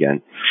game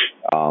again.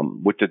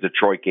 With the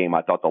Detroit game,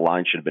 I thought the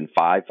line should have been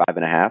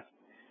 5.5.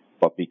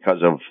 But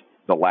because of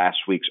the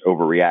last week's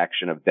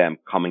overreaction of them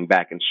coming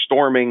back and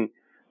storming,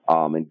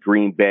 and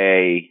Green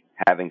Bay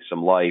having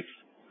some life,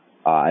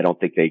 I don't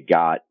think they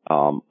got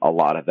a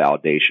lot of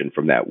validation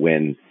from that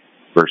win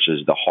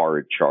versus the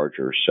horrid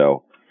Chargers.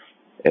 So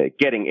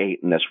getting 8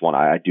 in this one,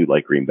 I do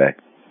like Green Bay.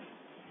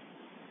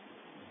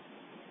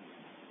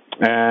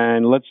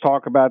 And let's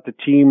talk about the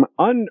team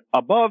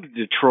above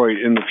Detroit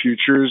in the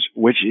futures,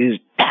 which is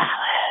Dallas.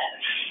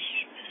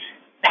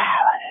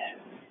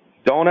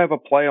 Don't have a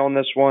play on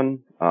this one.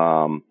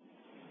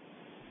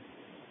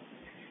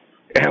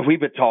 We've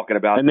been talking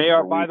about, and they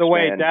are, by the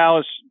way,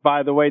 Dallas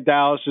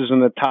is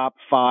in the top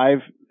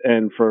 5.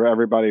 And for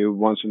everybody who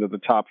wants into the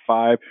top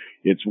 5,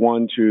 it's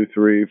 1, 2,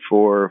 3,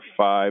 4,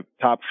 5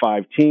 top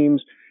 5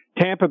 teams.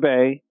 Tampa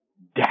Bay,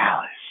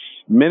 Dallas,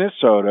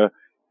 Minnesota,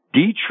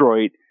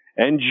 Detroit,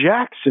 and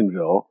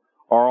Jacksonville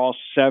are all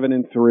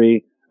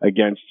 7-3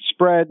 against the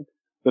spread.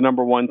 The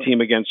number 1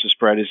 team against the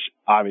spread is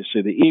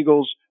obviously the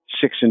Eagles,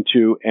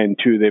 6-2 and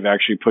 2. They've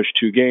actually pushed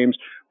 2 games,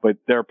 but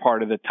they're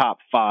part of the top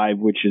 5,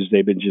 which is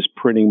they've been just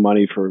printing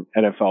money for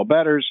NFL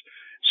bettors.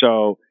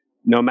 So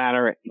no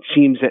matter, it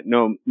seems that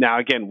now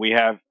again,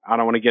 I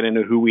don't want to get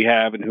into who we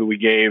have and who we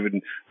gave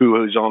and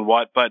who's on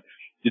what, but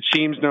it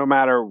seems no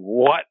matter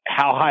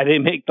how high they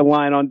make the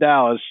line on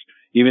Dallas,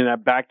 even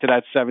back to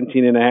that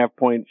 17.5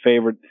 point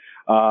favorite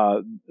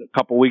a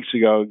couple weeks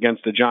ago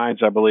against the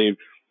Giants, I believe,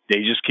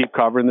 they just keep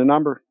covering the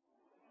number.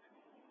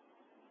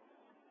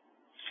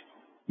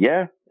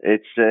 Yeah,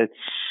 it's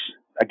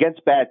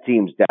against bad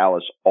teams.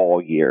 Dallas all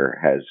year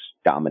has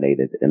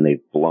dominated, and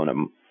they've blown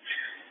them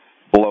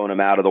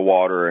out of the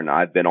water. And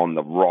I've been on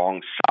the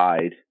wrong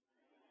side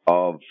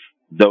of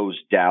those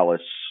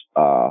Dallas,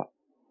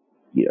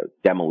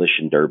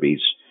 demolition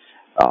derbies.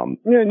 And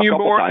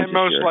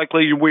most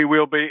likely we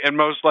will be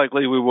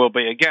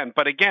again.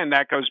 But again,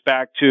 that goes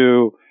back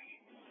to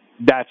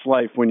that's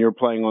life when you're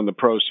playing on the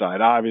pro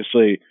side.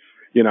 Obviously,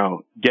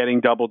 getting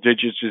double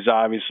digits is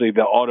obviously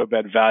the auto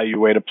bet value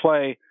way to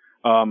play.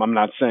 I'm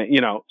not saying,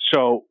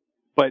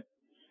 but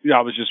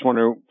I was just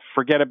wondering,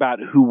 forget about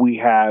who we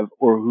have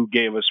or who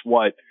gave us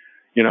what,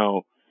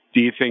 do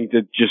you think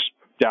that just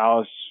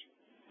Dallas,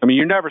 I mean,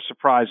 you're never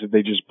surprised if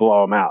they just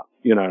blow them out.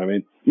 You know what I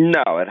mean?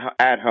 No,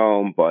 at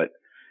home, but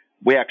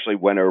we actually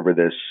went over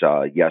this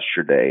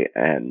yesterday,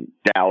 and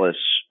Dallas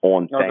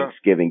on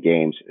Thanksgiving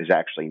games is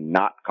actually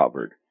not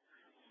covered.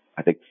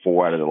 I think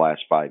 4 out of the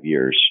last 5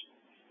 years.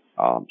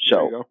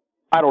 So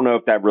I don't know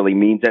if that really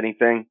means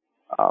anything.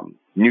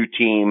 New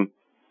team,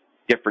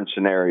 different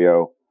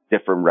scenario,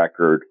 different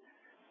record.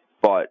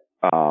 But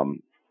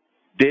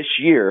this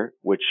year,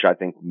 which I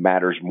think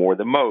matters more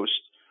than most,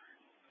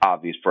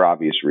 for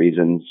obvious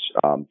reasons,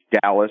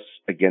 Dallas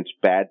against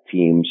bad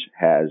teams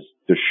has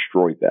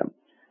destroyed them.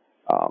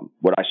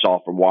 What I saw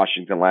from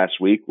Washington last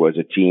week was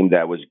a team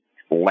that was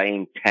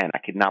laying 10. I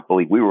could not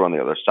believe we were on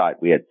the other side.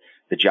 We had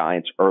the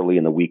Giants early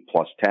in the week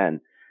plus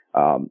 10.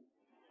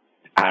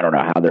 I don't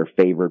know how they're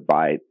favored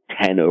by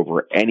 10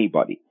 over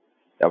anybody.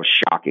 That was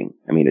shocking.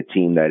 I mean, a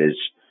team that is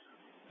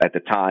at the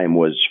time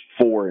was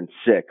 4-6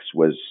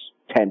 was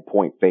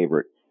 10-point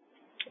favorite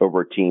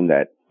over a team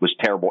that was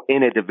terrible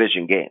in a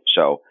division game.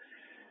 So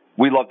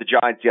we loved the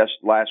Giants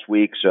last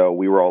week, so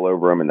we were all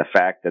over them. And the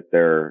fact that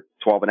they're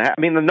 12.5,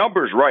 I mean, the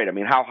number's right. I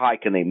mean, how high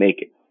can they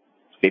make it?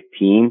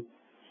 15?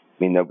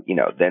 I mean,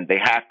 then they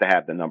have to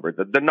have the number.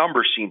 The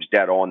number seems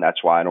dead on.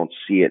 That's why I don't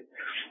see it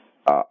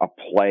a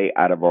play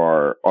out of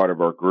our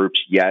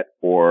groups yet,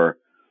 or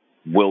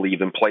will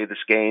even play this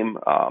game.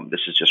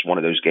 This is just one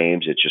of those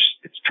games.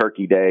 It's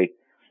Turkey Day,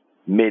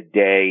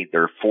 midday.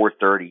 Their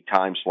 4:30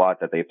 time slot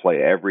that they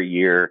play every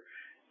year.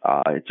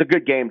 It's a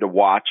good game to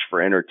watch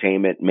for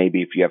entertainment.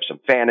 Maybe if you have some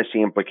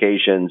fantasy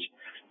implications,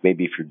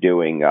 maybe if you're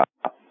doing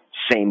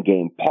same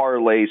game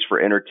parlays for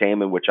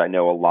entertainment, which I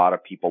know a lot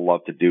of people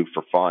love to do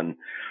for fun.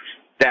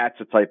 That's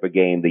the type of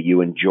game that you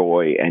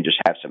enjoy and just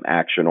have some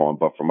action on.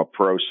 But from a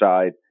pro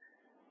side,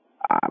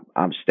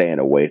 I'm staying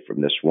away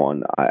from this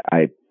one.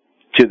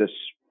 To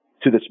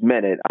this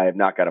minute, I have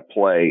not got a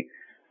play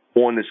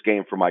on this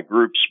game for my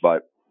groups,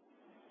 but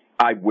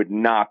I would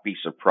not be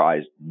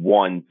surprised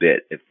one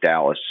bit if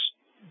Dallas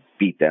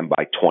beat them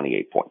by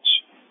 28 points.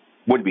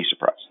 Wouldn't be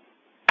surprised.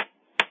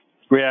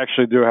 We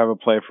actually do have a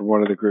play from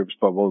one of the groups,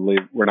 but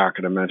we're not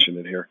going to mention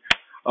it here.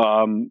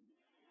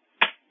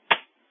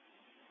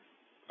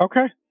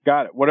 Okay,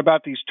 got it. What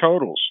about these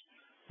totals?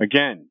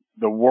 Again,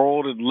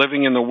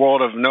 living in the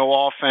world of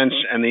no offense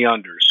and the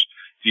unders.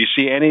 Do you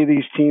see any of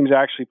these teams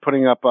actually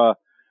putting up a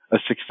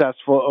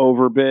successful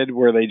overbid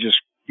where they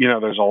just,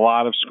 there's a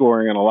lot of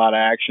scoring and a lot of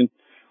action?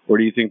 Or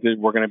do you think that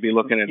we're going to be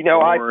looking at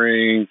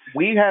boring,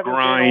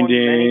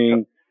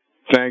 grinding,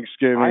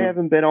 Thanksgiving? I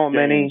haven't been on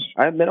many.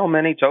 I haven't been on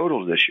many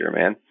totals this year,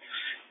 man.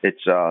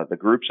 It's the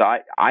groups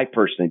I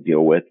personally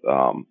deal with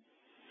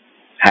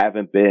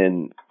haven't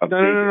been a big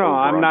No.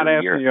 I'm not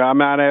asking you. I'm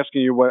not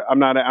asking you what.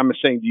 I'm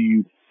saying, do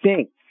you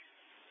think?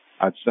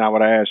 That's not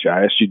what I asked you.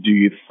 I asked you, do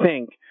you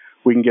think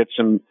we can get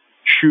some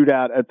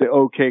shootout at the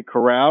OK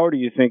Corral? Or do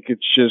you think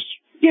it's just?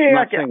 Yeah,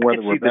 I can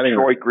see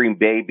Detroit Green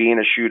Bay being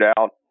a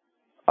shootout.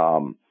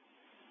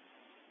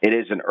 It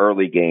is an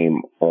early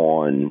game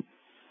on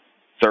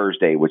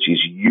Thursday, which is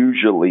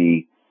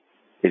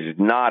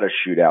not a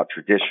shootout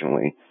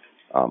traditionally.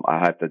 I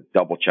have to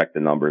double check the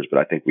numbers, but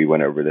I think we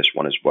went over this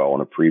one as well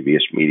on a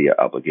previous media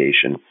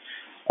obligation.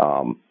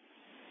 I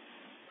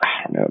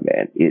don't know,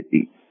 man.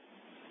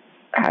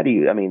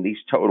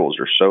 These totals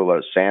are so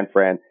low. San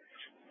Fran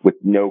with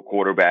no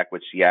quarterback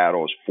with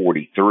Seattle is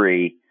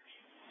 43.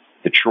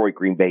 Detroit,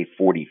 Green Bay,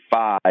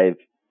 45. I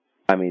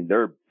mean,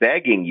 they're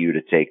begging you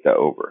to take the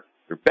over.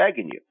 They're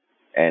begging you.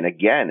 And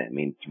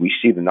again, we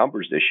see the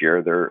numbers this year.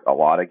 A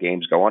lot of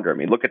games go under.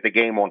 Look at the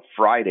game on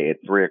Friday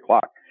at 3:00.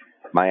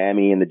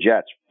 Miami and the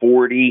Jets.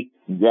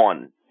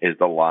 41 is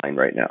the line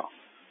right now.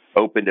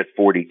 Opened at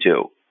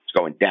 42. It's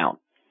going down.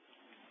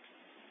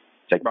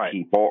 It's like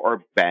people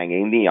are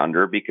banging the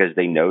under because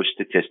they know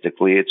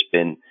statistically it's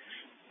been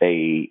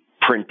a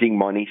printing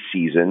money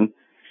season.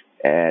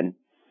 And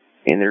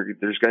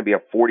there's going to be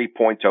a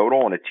 40-point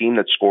total on a team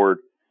that scored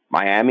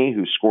Miami,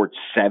 who scored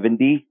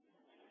 70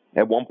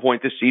 at one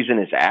point this season,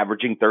 is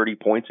averaging 30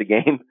 points a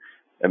game.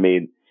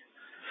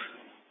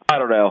 I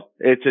don't know.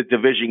 It's a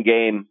division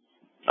game.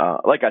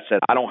 Like I said,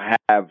 I don't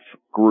have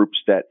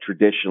groups that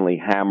traditionally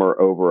hammer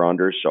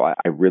over-under, so I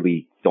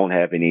really don't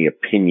have any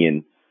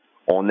opinion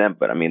on them.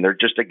 But,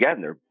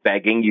 they're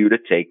begging you to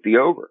take the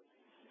over.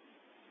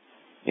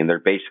 And they're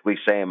basically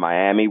saying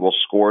Miami will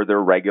score their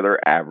regular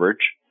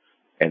average,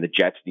 and the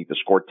Jets need to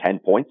score 10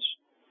 points.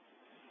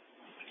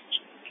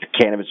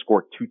 Can't even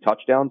score 2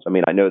 touchdowns.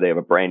 I know they have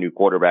a brand new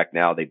quarterback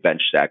now. They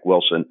benched Zach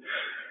Wilson.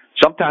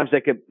 Sometimes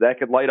that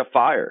could light a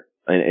fire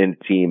in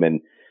a team,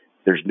 and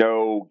there's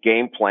no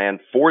game plan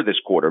for this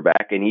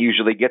quarterback, and he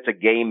usually gets a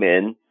game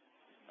in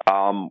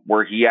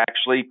where he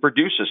actually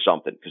produces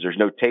something because there's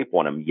no tape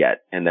on him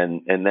yet, and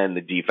then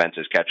the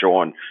defenses catch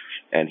on,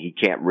 and he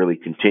can't really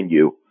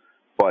continue.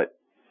 But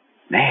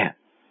man,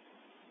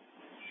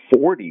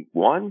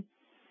 41.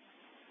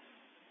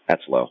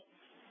 That's low.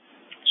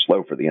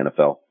 Slow for the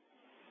NFL.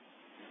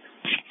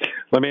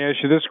 Let me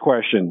ask you this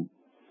question.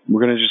 We're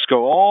going to just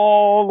go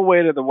all the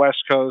way to the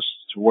West Coast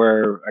to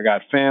where I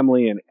got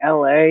family in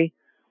L.A.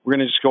 We're going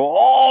to just go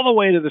all the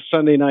way to the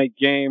Sunday night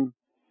game.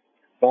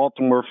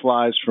 Baltimore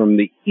flies from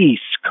the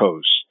East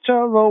Coast to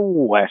the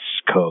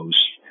West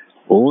Coast,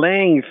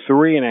 laying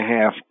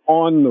 3.5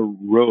 on the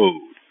road.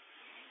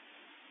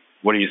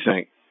 What do you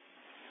think?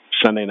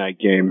 Sunday night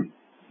game.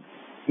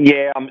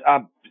 Yeah,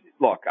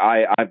 look,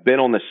 I've been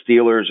on the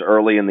Steelers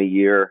early in the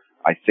year.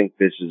 I think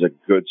this is a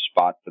good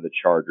spot for the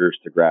Chargers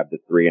to grab the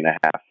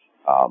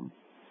 3.5.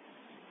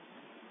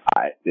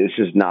 This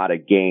is not a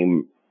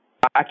game.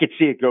 I could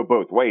see it go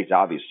both ways,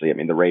 obviously. I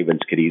mean, the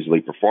Ravens could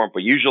easily perform,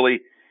 but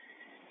usually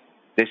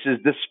this is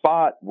the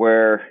spot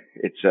where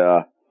it's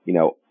going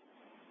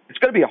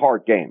to be a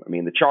hard game. I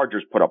mean, the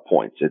Chargers put up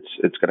points.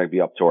 It's going to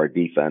be up to our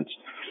defense.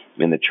 I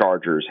mean, the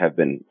Chargers have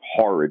been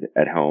horrid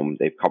at home.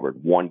 They've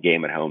covered one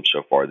game at home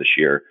so far this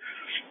year.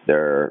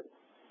 They're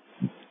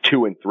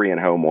 2-3 at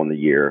home on the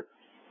year.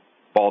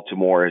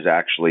 Baltimore is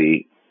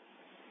actually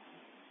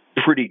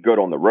pretty good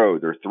on the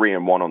road. They're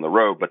 3-1 on the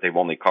road, but they've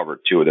only covered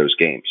 2 of those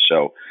games.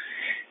 So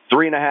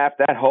 3.5,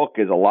 that hook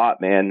is a lot,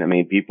 man. I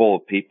mean,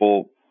 people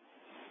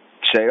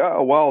say,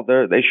 oh, well,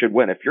 they should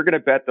win. If you're going to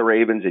bet the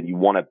Ravens and you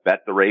want to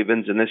bet the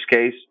Ravens in this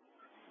case,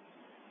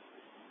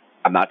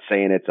 I'm not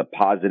saying it's a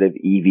positive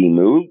EV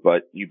move,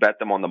 but you bet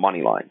them on the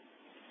money line.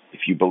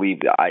 If you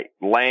believe that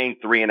laying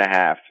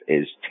 3.5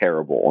 is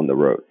terrible on the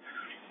road.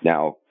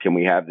 Now, can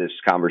we have this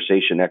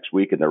conversation next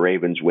week and the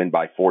Ravens win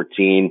by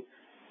 14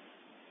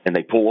 and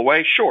they pull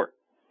away? Sure.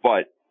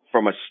 But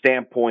from a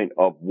standpoint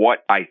of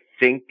what I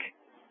think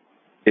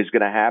is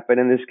going to happen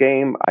in this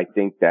game, I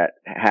think that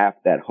half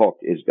that hook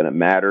is going to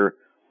matter.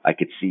 I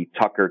could see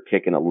Tucker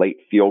kicking a late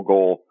field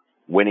goal,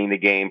 winning the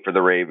game for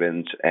the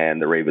Ravens,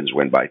 and the Ravens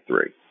win by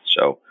 3.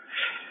 So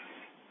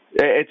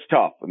it's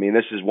tough. I mean,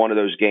 this is one of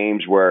those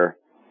games where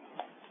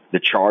the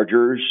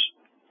Chargers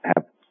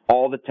have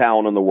all the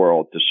talent in the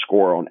world to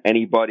score on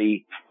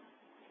anybody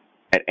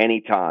at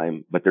any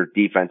time, but their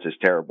defense is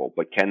terrible.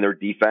 But can their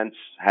defense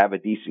have a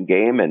decent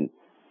game, and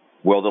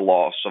will the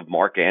loss of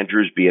Mark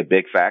Andrews be a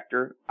big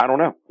factor? I don't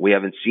know. We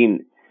haven't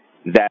seen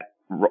that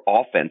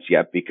offense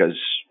yet because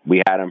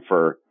we had him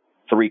for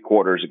 3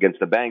 quarters against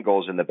the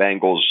Bengals, and the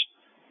Bengals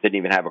didn't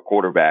even have a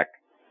quarterback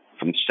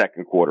from the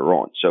second quarter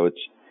on. So it'll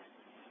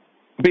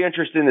be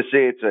interesting to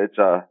see. It's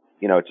a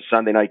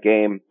Sunday night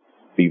game.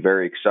 Be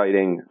very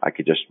exciting. I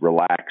could just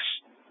relax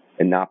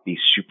and not be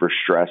super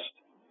stressed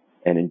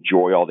and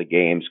enjoy all the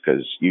games,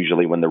 because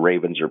usually when the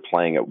Ravens are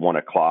playing at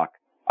 1:00,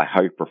 I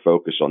hyper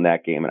focus on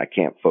that game and I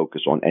can't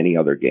focus on any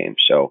other game.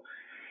 So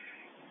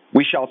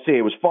we shall see.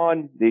 It was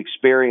fun, the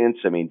experience.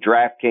 I mean,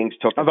 DraftKings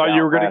took. I thought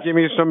you were going to give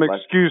me some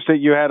excuse that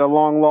you had a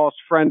long lost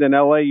friend in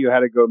LA you had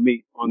to go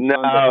meet on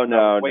Sunday.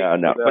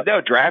 No. But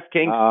no,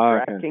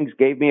 DraftKings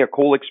gave me a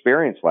cool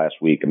experience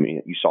last week. I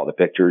mean, you saw the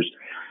pictures.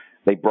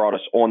 They brought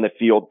us on the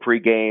field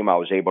pregame. I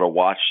was able to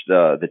watch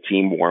the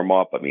team warm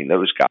up. I mean,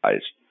 those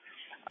guys.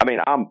 I mean,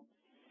 I'm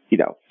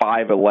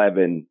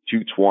 5'11",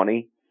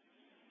 220.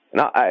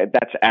 And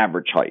that's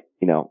average height.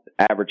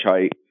 Average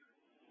height.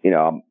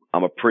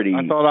 I'm a pretty.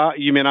 I thought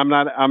you mean I'm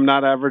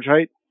not average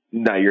height?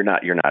 No, you're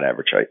not. You're not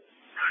average height.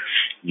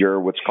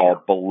 You're what's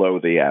called below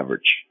the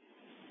average.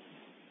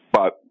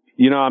 But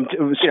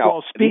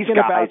speaking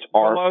about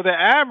below the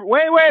average.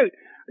 Wait.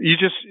 You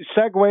just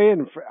segue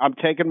in. I'm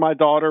taking my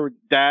daughter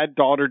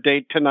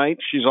date tonight.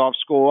 She's off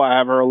school. I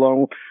have her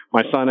alone.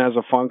 My son has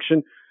a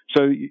function.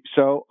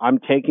 So I'm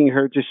taking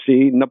her to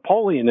see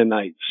Napoleon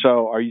tonight.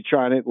 So are you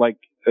trying to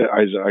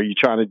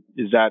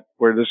is that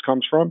where this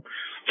comes from?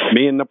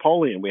 Me and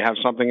Napoleon, we have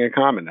something in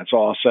common. That's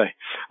all I'll say.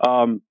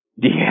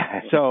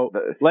 Yeah. So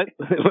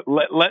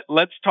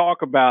let's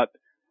talk about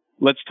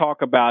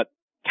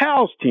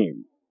Cal's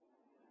team.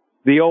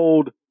 The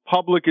old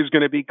public is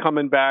going to be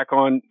coming back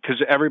on,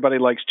 because everybody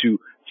likes to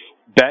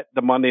bet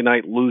the Monday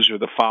night loser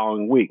the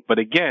following week. But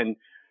again,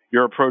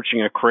 you're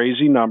approaching a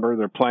crazy number.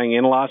 They're playing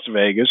in Las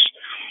Vegas.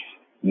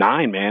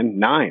 9, man.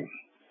 9.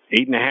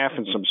 8.5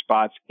 in some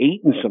spots.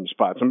 8 in some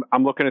spots.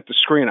 I'm looking at the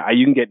screen.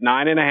 You can get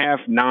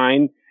 9.5,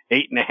 9,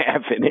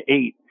 8.5, and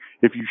 8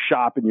 if you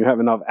shop and you have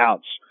enough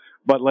outs.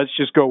 But let's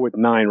just go with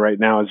 9 right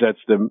now, as that's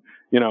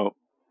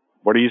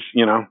what do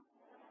you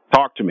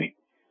talk to me.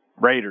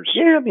 Raiders.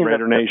 Yeah, I mean,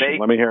 Raider Nation.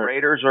 Let me hear it.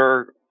 Raiders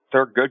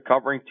they're a good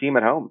covering team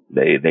at home.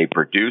 They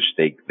produce,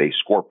 they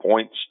score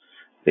points.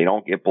 They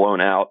don't get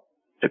blown out.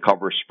 They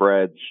cover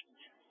spreads.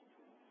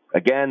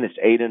 Again, this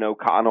Aiden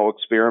O'Connell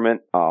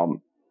experiment,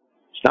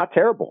 it's not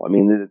terrible. I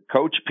mean, the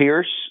Coach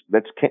Pierce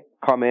that's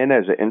come in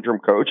as an interim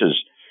coach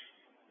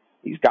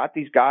he's got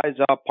these guys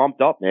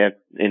pumped up, man.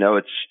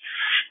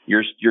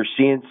 You're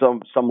seeing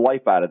some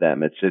life out of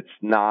them. It's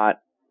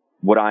not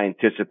what I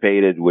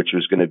anticipated, which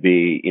was going to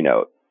be,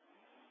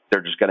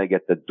 they're just going to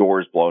get the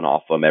doors blown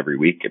off them every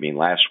week. I mean,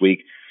 last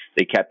week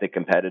they kept it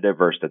competitive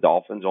versus the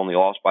Dolphins, only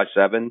lost by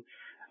 7.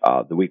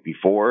 The week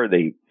before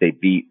they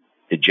beat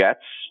the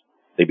Jets.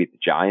 They beat the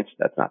Giants.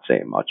 That's not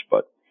saying much,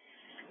 but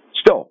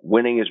still,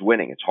 winning is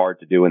winning. It's hard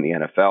to do in the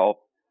NFL.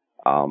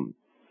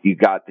 You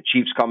got the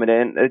Chiefs coming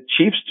in. The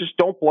Chiefs just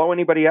don't blow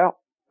anybody out.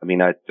 I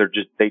mean,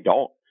 they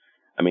don't.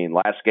 I mean,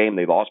 last game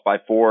they lost by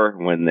 4.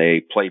 When they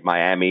played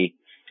Miami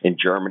in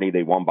Germany,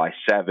 they won by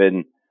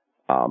 7.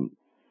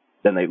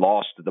 Then they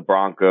lost to the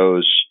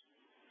Broncos.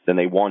 Then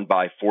they won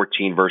by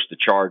 14 versus the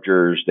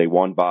Chargers. They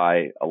won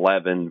by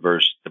 11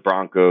 versus the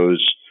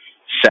Broncos,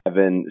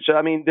 7. So,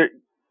 I mean,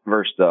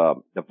 versus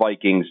the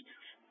Vikings.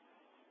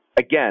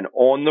 Again,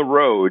 on the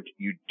road,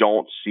 you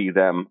don't see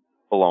them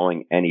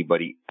blowing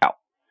anybody out.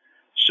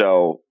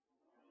 So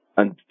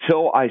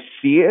until I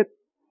see it,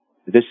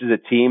 this is a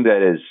team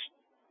that is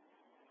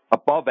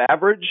above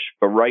average,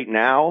 but right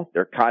now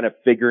they're kind of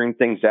figuring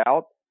things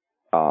out.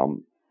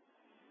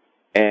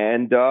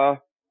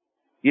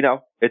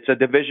 It's a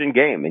division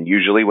game. And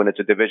usually when it's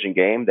a division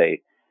game,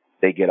 they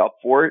get up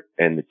for it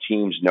and the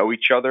teams know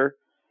each other.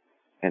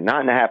 And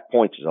 9.5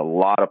 points is a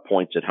lot of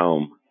points at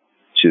home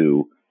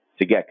to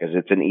get, because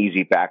it's an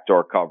easy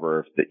backdoor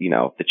cover. If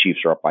the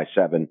Chiefs are up by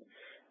 7,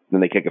 then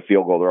they kick a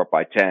field goal, they're up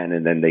by 10,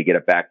 and then they get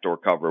a backdoor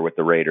cover with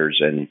the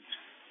Raiders and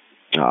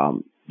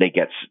they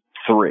get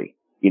 3.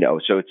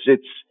 So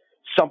it's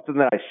something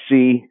that I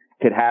see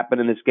could happen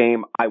in this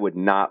game. I would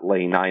not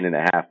lay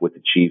 9.5 with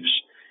the Chiefs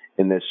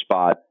in this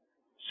spot,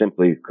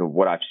 simply because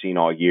what I've seen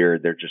all year.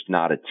 They're just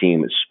not a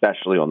team,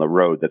 especially on the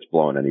road, that's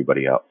blowing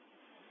anybody up.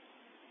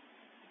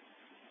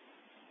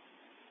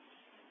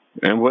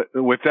 And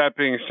with that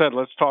being said,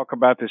 let's talk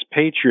about this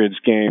Patriots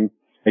game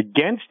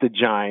against the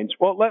Giants.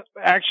 Well,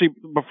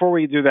 before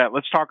we do that,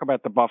 let's talk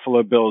about the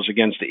Buffalo Bills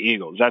against the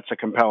Eagles. That's a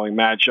compelling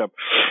matchup.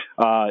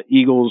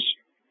 Eagles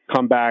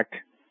come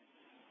back,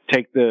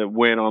 take the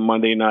win on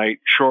Monday night,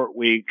 short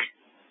week,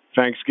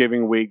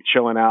 Thanksgiving week,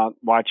 chilling out,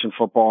 watching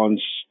football on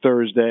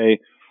Thursday,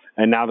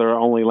 and now they're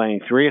only laying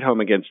 3 at home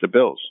against the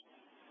Bills.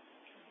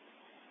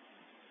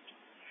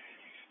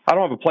 I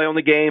don't have a play on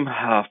the game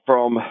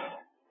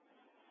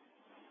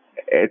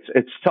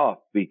It's tough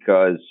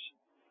because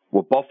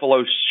what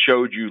Buffalo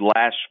showed you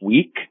last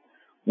week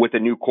with a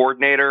new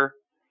coordinator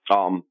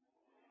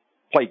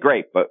played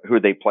great, but who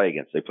did they play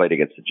against? They played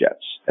against the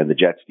Jets, and the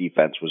Jets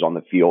defense was on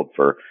the field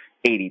for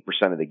 80%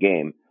 of the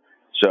game.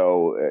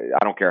 So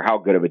I don't care how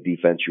good of a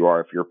defense you are.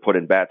 If you're put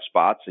in bad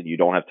spots and you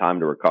don't have time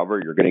to recover,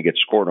 you're going to get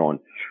scored on.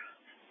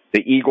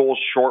 The Eagles,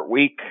 short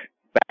week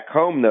back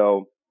home,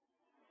 though,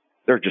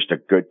 they're just a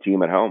good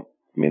team at home.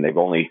 I mean, they're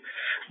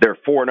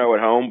 4-0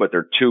 at home, but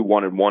they're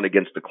 2-1-1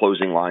 against the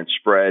closing line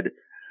spread.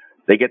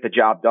 They get the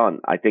job done.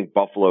 I think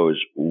Buffalo is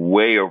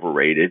way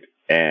overrated,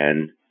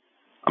 and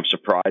I'm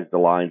surprised the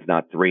line's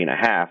not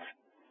 3.5,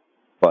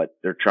 but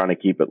they're trying to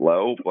keep it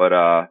low. But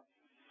I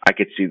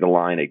could see the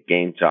line at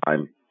game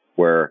time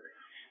where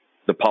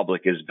the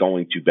public is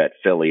going to bet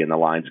Philly and the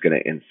line's going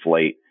to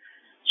inflate.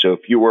 So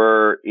if you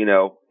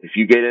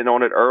get in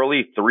on it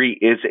early, 3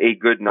 is a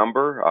good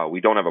number. We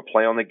don't have a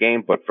play on the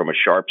game, but from a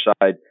sharp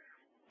side,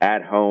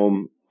 at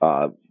home,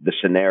 the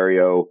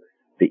scenario,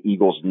 the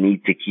Eagles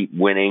need to keep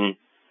winning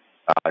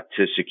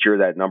to secure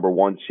that number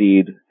 1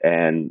 seed.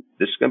 And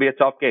this is going to be a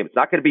tough game. It's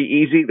not going to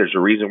be easy. There's a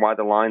reason why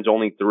the line's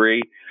only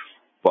 3,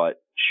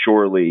 but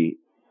surely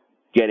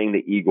getting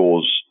the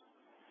Eagles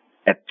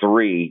at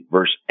 3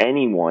 versus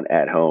anyone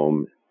at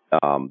home,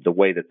 the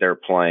way that they're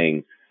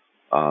playing,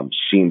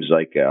 seems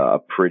like a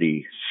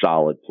pretty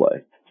solid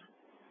play.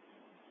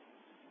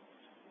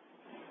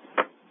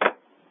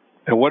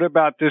 And what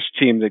about this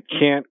team that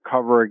can't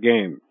cover a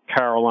game?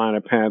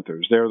 Carolina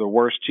Panthers. They're the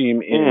worst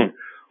team in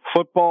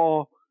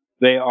football.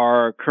 They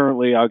are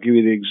currently, I'll give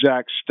you the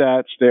exact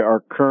stats, they are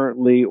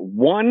currently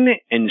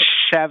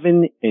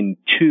 1-7-2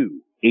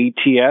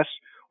 ATS.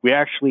 We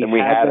actually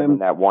had them in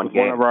that one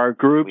game. One of our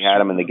groups. We had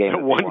them in the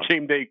game. One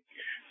team they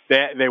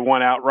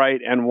won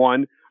outright and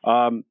won.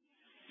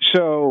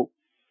 So,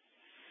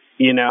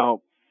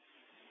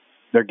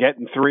 they're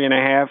getting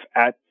 3.5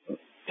 at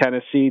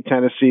Tennessee.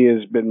 Tennessee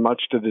has been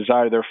much to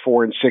desire. They're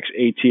 4-6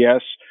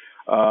 ATS.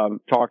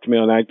 Talk to me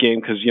on that game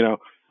because,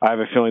 I have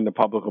a feeling the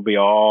public will be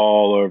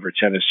all over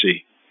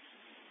Tennessee.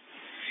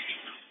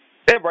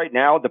 Yeah, right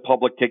now, the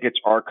public tickets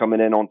are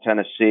coming in on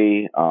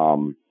Tennessee.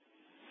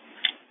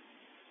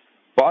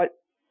 But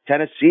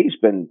Tennessee's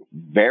been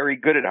very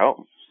good at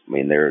home. I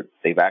mean,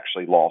 they've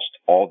actually lost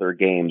all their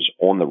games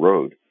on the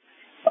road.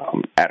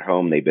 At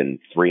home, they've been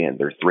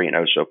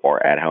 3-0 so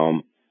far at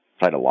home.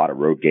 Played a lot of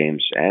road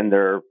games, and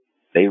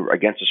they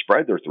against the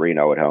spread, they're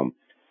 3-0 at home.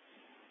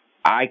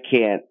 I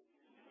can't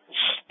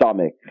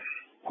stomach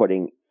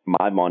putting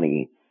my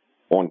money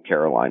on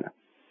Carolina.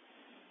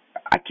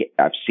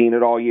 I've seen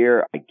it all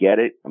year. I get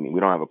it. I mean, we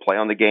don't have a play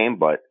on the game,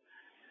 but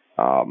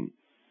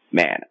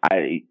man,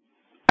 I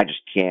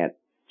just can't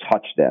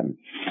touch them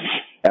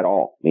at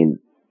all. I mean,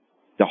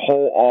 the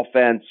whole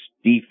offense,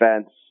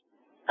 defense,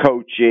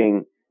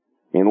 coaching.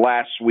 I mean,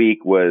 last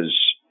week was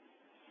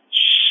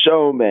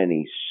so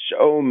many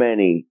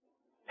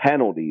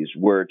penalties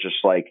where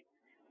just like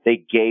they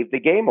gave the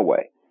game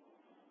away.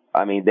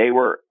 I mean, they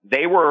were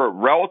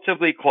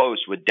relatively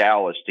close with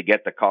Dallas to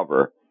get the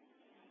cover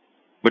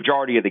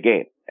majority of the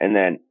game, and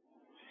then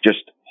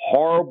just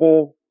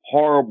horrible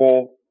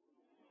horrible.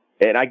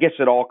 And I guess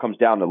it all comes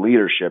down to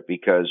leadership,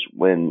 because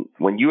when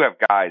you have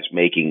guys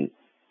making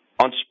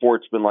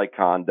unsportsmanlike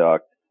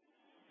conduct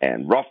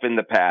and roughing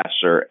the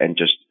passer and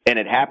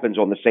it happens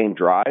on the same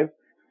drive,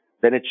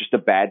 then it's just a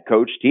bad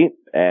coach team.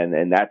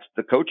 And that's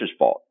the coach's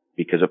fault,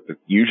 because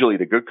usually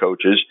the good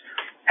coaches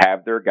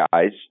have their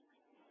guys,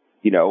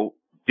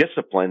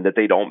 disciplined that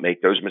they don't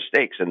make those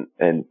mistakes.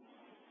 And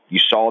you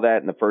saw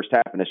that in the first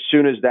half. And as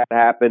soon as that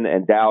happened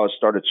and Dallas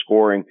started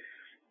scoring,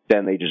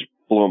 then they just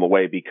blew them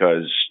away,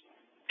 because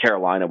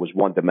Carolina was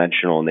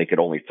one-dimensional and they could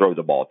only throw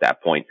the ball at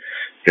that point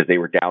because they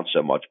were down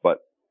so much.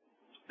 But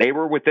they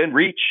were within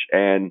reach,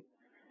 and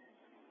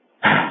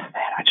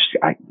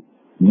I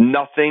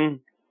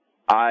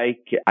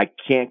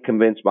can't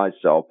convince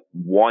myself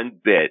one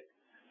bit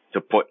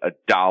to put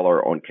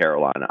 $1 on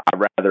Carolina.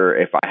 I'd rather,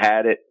 if I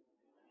had it,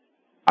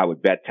 I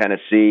would bet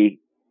Tennessee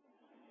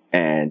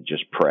and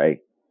just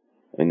pray.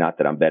 I mean, not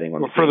that I'm betting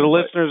on for the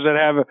listeners that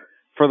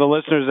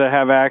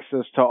have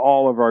access to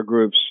all of our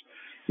groups,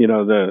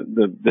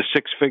 the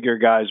six-figure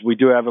guys, we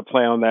do have a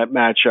play on that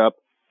matchup.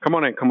 Come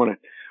on in.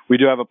 We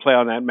do have a play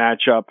on that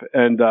matchup,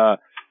 and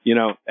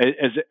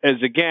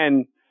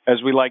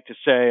as we like to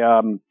say,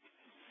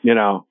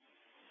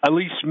 at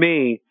least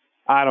me,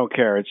 I don't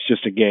care. It's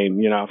just a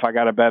game. If I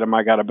got to bet them,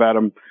 I got to bet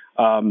them.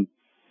 All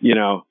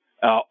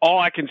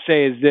I can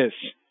say is this: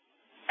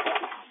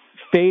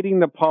 fading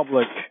the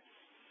public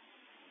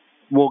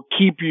will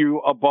keep you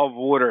above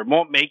water. It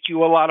won't make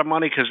you a lot of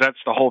money, because that's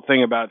the whole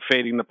thing about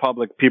fading the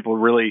public. People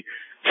really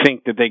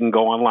think that they can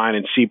go online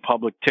and see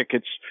public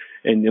tickets,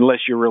 and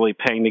unless you're really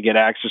paying to get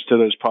access to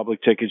those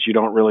public tickets, you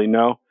don't really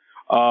know.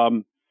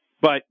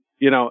 But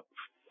I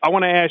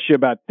want to ask you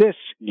about this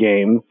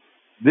game.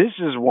 This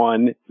is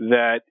one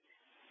that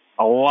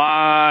a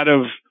lot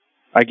of,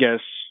 I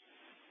guess,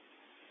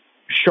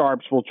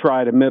 sharps will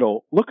try to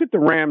middle. Look at the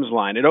Rams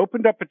line. It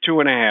opened up at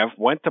 2.5,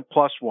 went to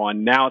 +1.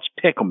 Now it's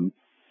pick'em.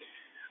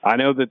 I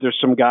know that there's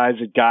some guys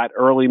that got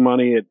early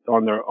money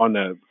on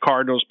the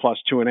Cardinals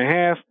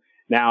 +2.5.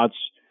 Now it's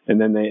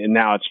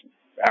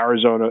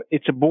Arizona.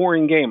 It's a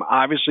boring game,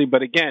 obviously,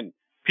 but again,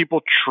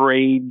 people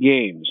trade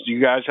games. Do you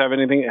guys have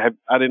anything?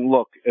 I didn't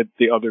look at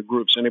the other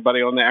groups.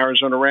 Anybody on the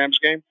Arizona Rams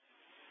game?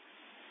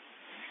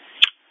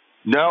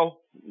 No,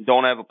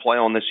 don't have a play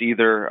on this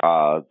either.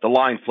 The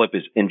line flip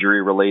is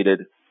injury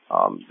related.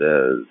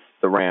 The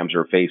Rams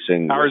are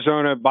facing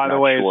Arizona. By the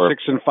way, is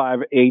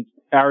 6-5.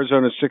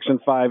 Arizona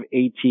 6-5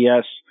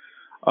 ATS.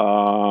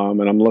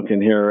 And I'm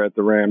looking here at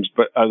the Rams,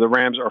 but the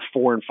Rams are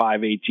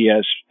 4-5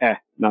 ATS.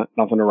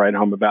 Nothing to write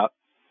home about.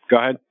 Go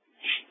ahead.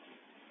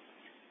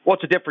 Well,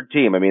 it's a different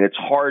team. I mean, it's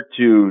hard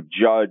to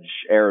judge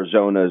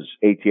Arizona's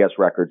ATS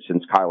record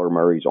since Kyler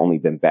Murray's only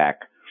been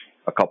back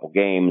a couple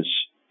games.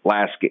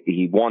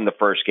 He won the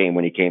first game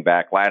when he came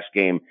back. Last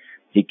game,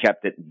 he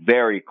kept it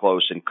very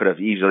close and could have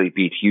easily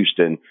beat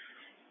Houston.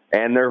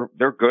 And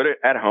they're good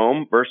at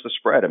home versus the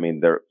spread. I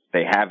mean,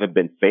 they haven't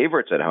been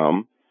favorites at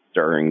home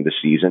during the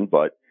season,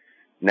 but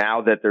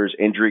now that there's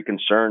injury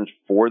concerns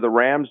for the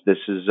Rams,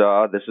 this is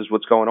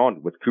what's going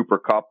on with Cooper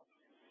Kupp.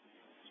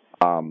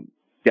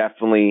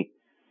 Definitely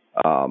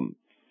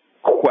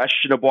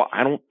questionable.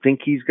 I don't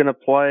think he's going to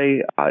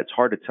play. It's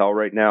hard to tell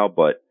right now,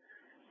 but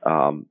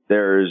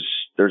there's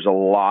a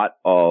lot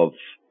of,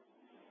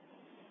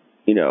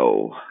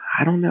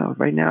 I don't know.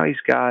 Right now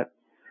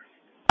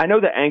I know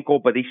the ankle,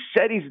 but he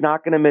said he's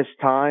not going to miss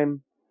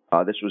time.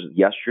 This was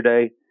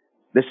yesterday.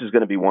 This is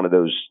going to be one of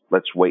those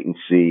let's wait and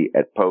see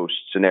at post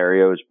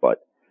scenarios,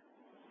 but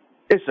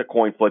it's a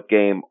coin flip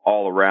game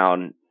all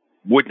around.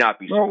 Would not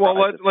be surprised. Well,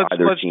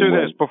 let's do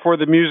this before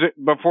the music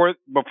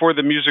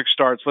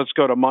starts. Let's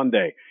go to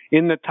Monday.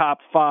 In the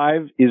top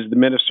 5 is the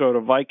Minnesota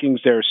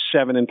Vikings. They're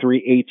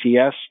 7-3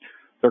 ATS.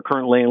 They're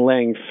currently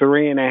laying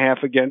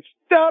 3.5 against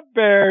the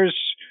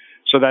Bears.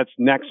 So that's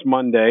next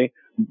Monday.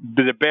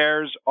 The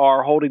Bears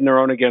are holding their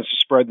own against the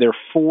spread. They're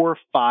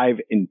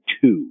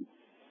 4-5-2.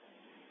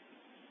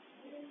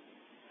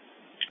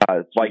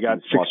 So you got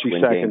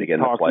 60 seconds to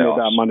talk to me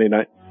about Monday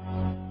night.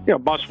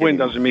 Must win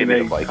doesn't mean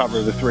they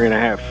cover the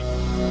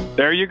 3.5.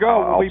 There you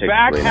go. We'll be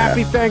back.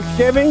 Happy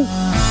Thanksgiving.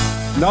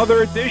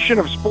 Another edition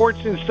of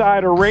Sports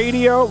Insider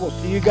Radio. We'll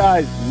see you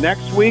guys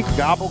next week.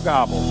 Gobble,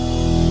 gobble.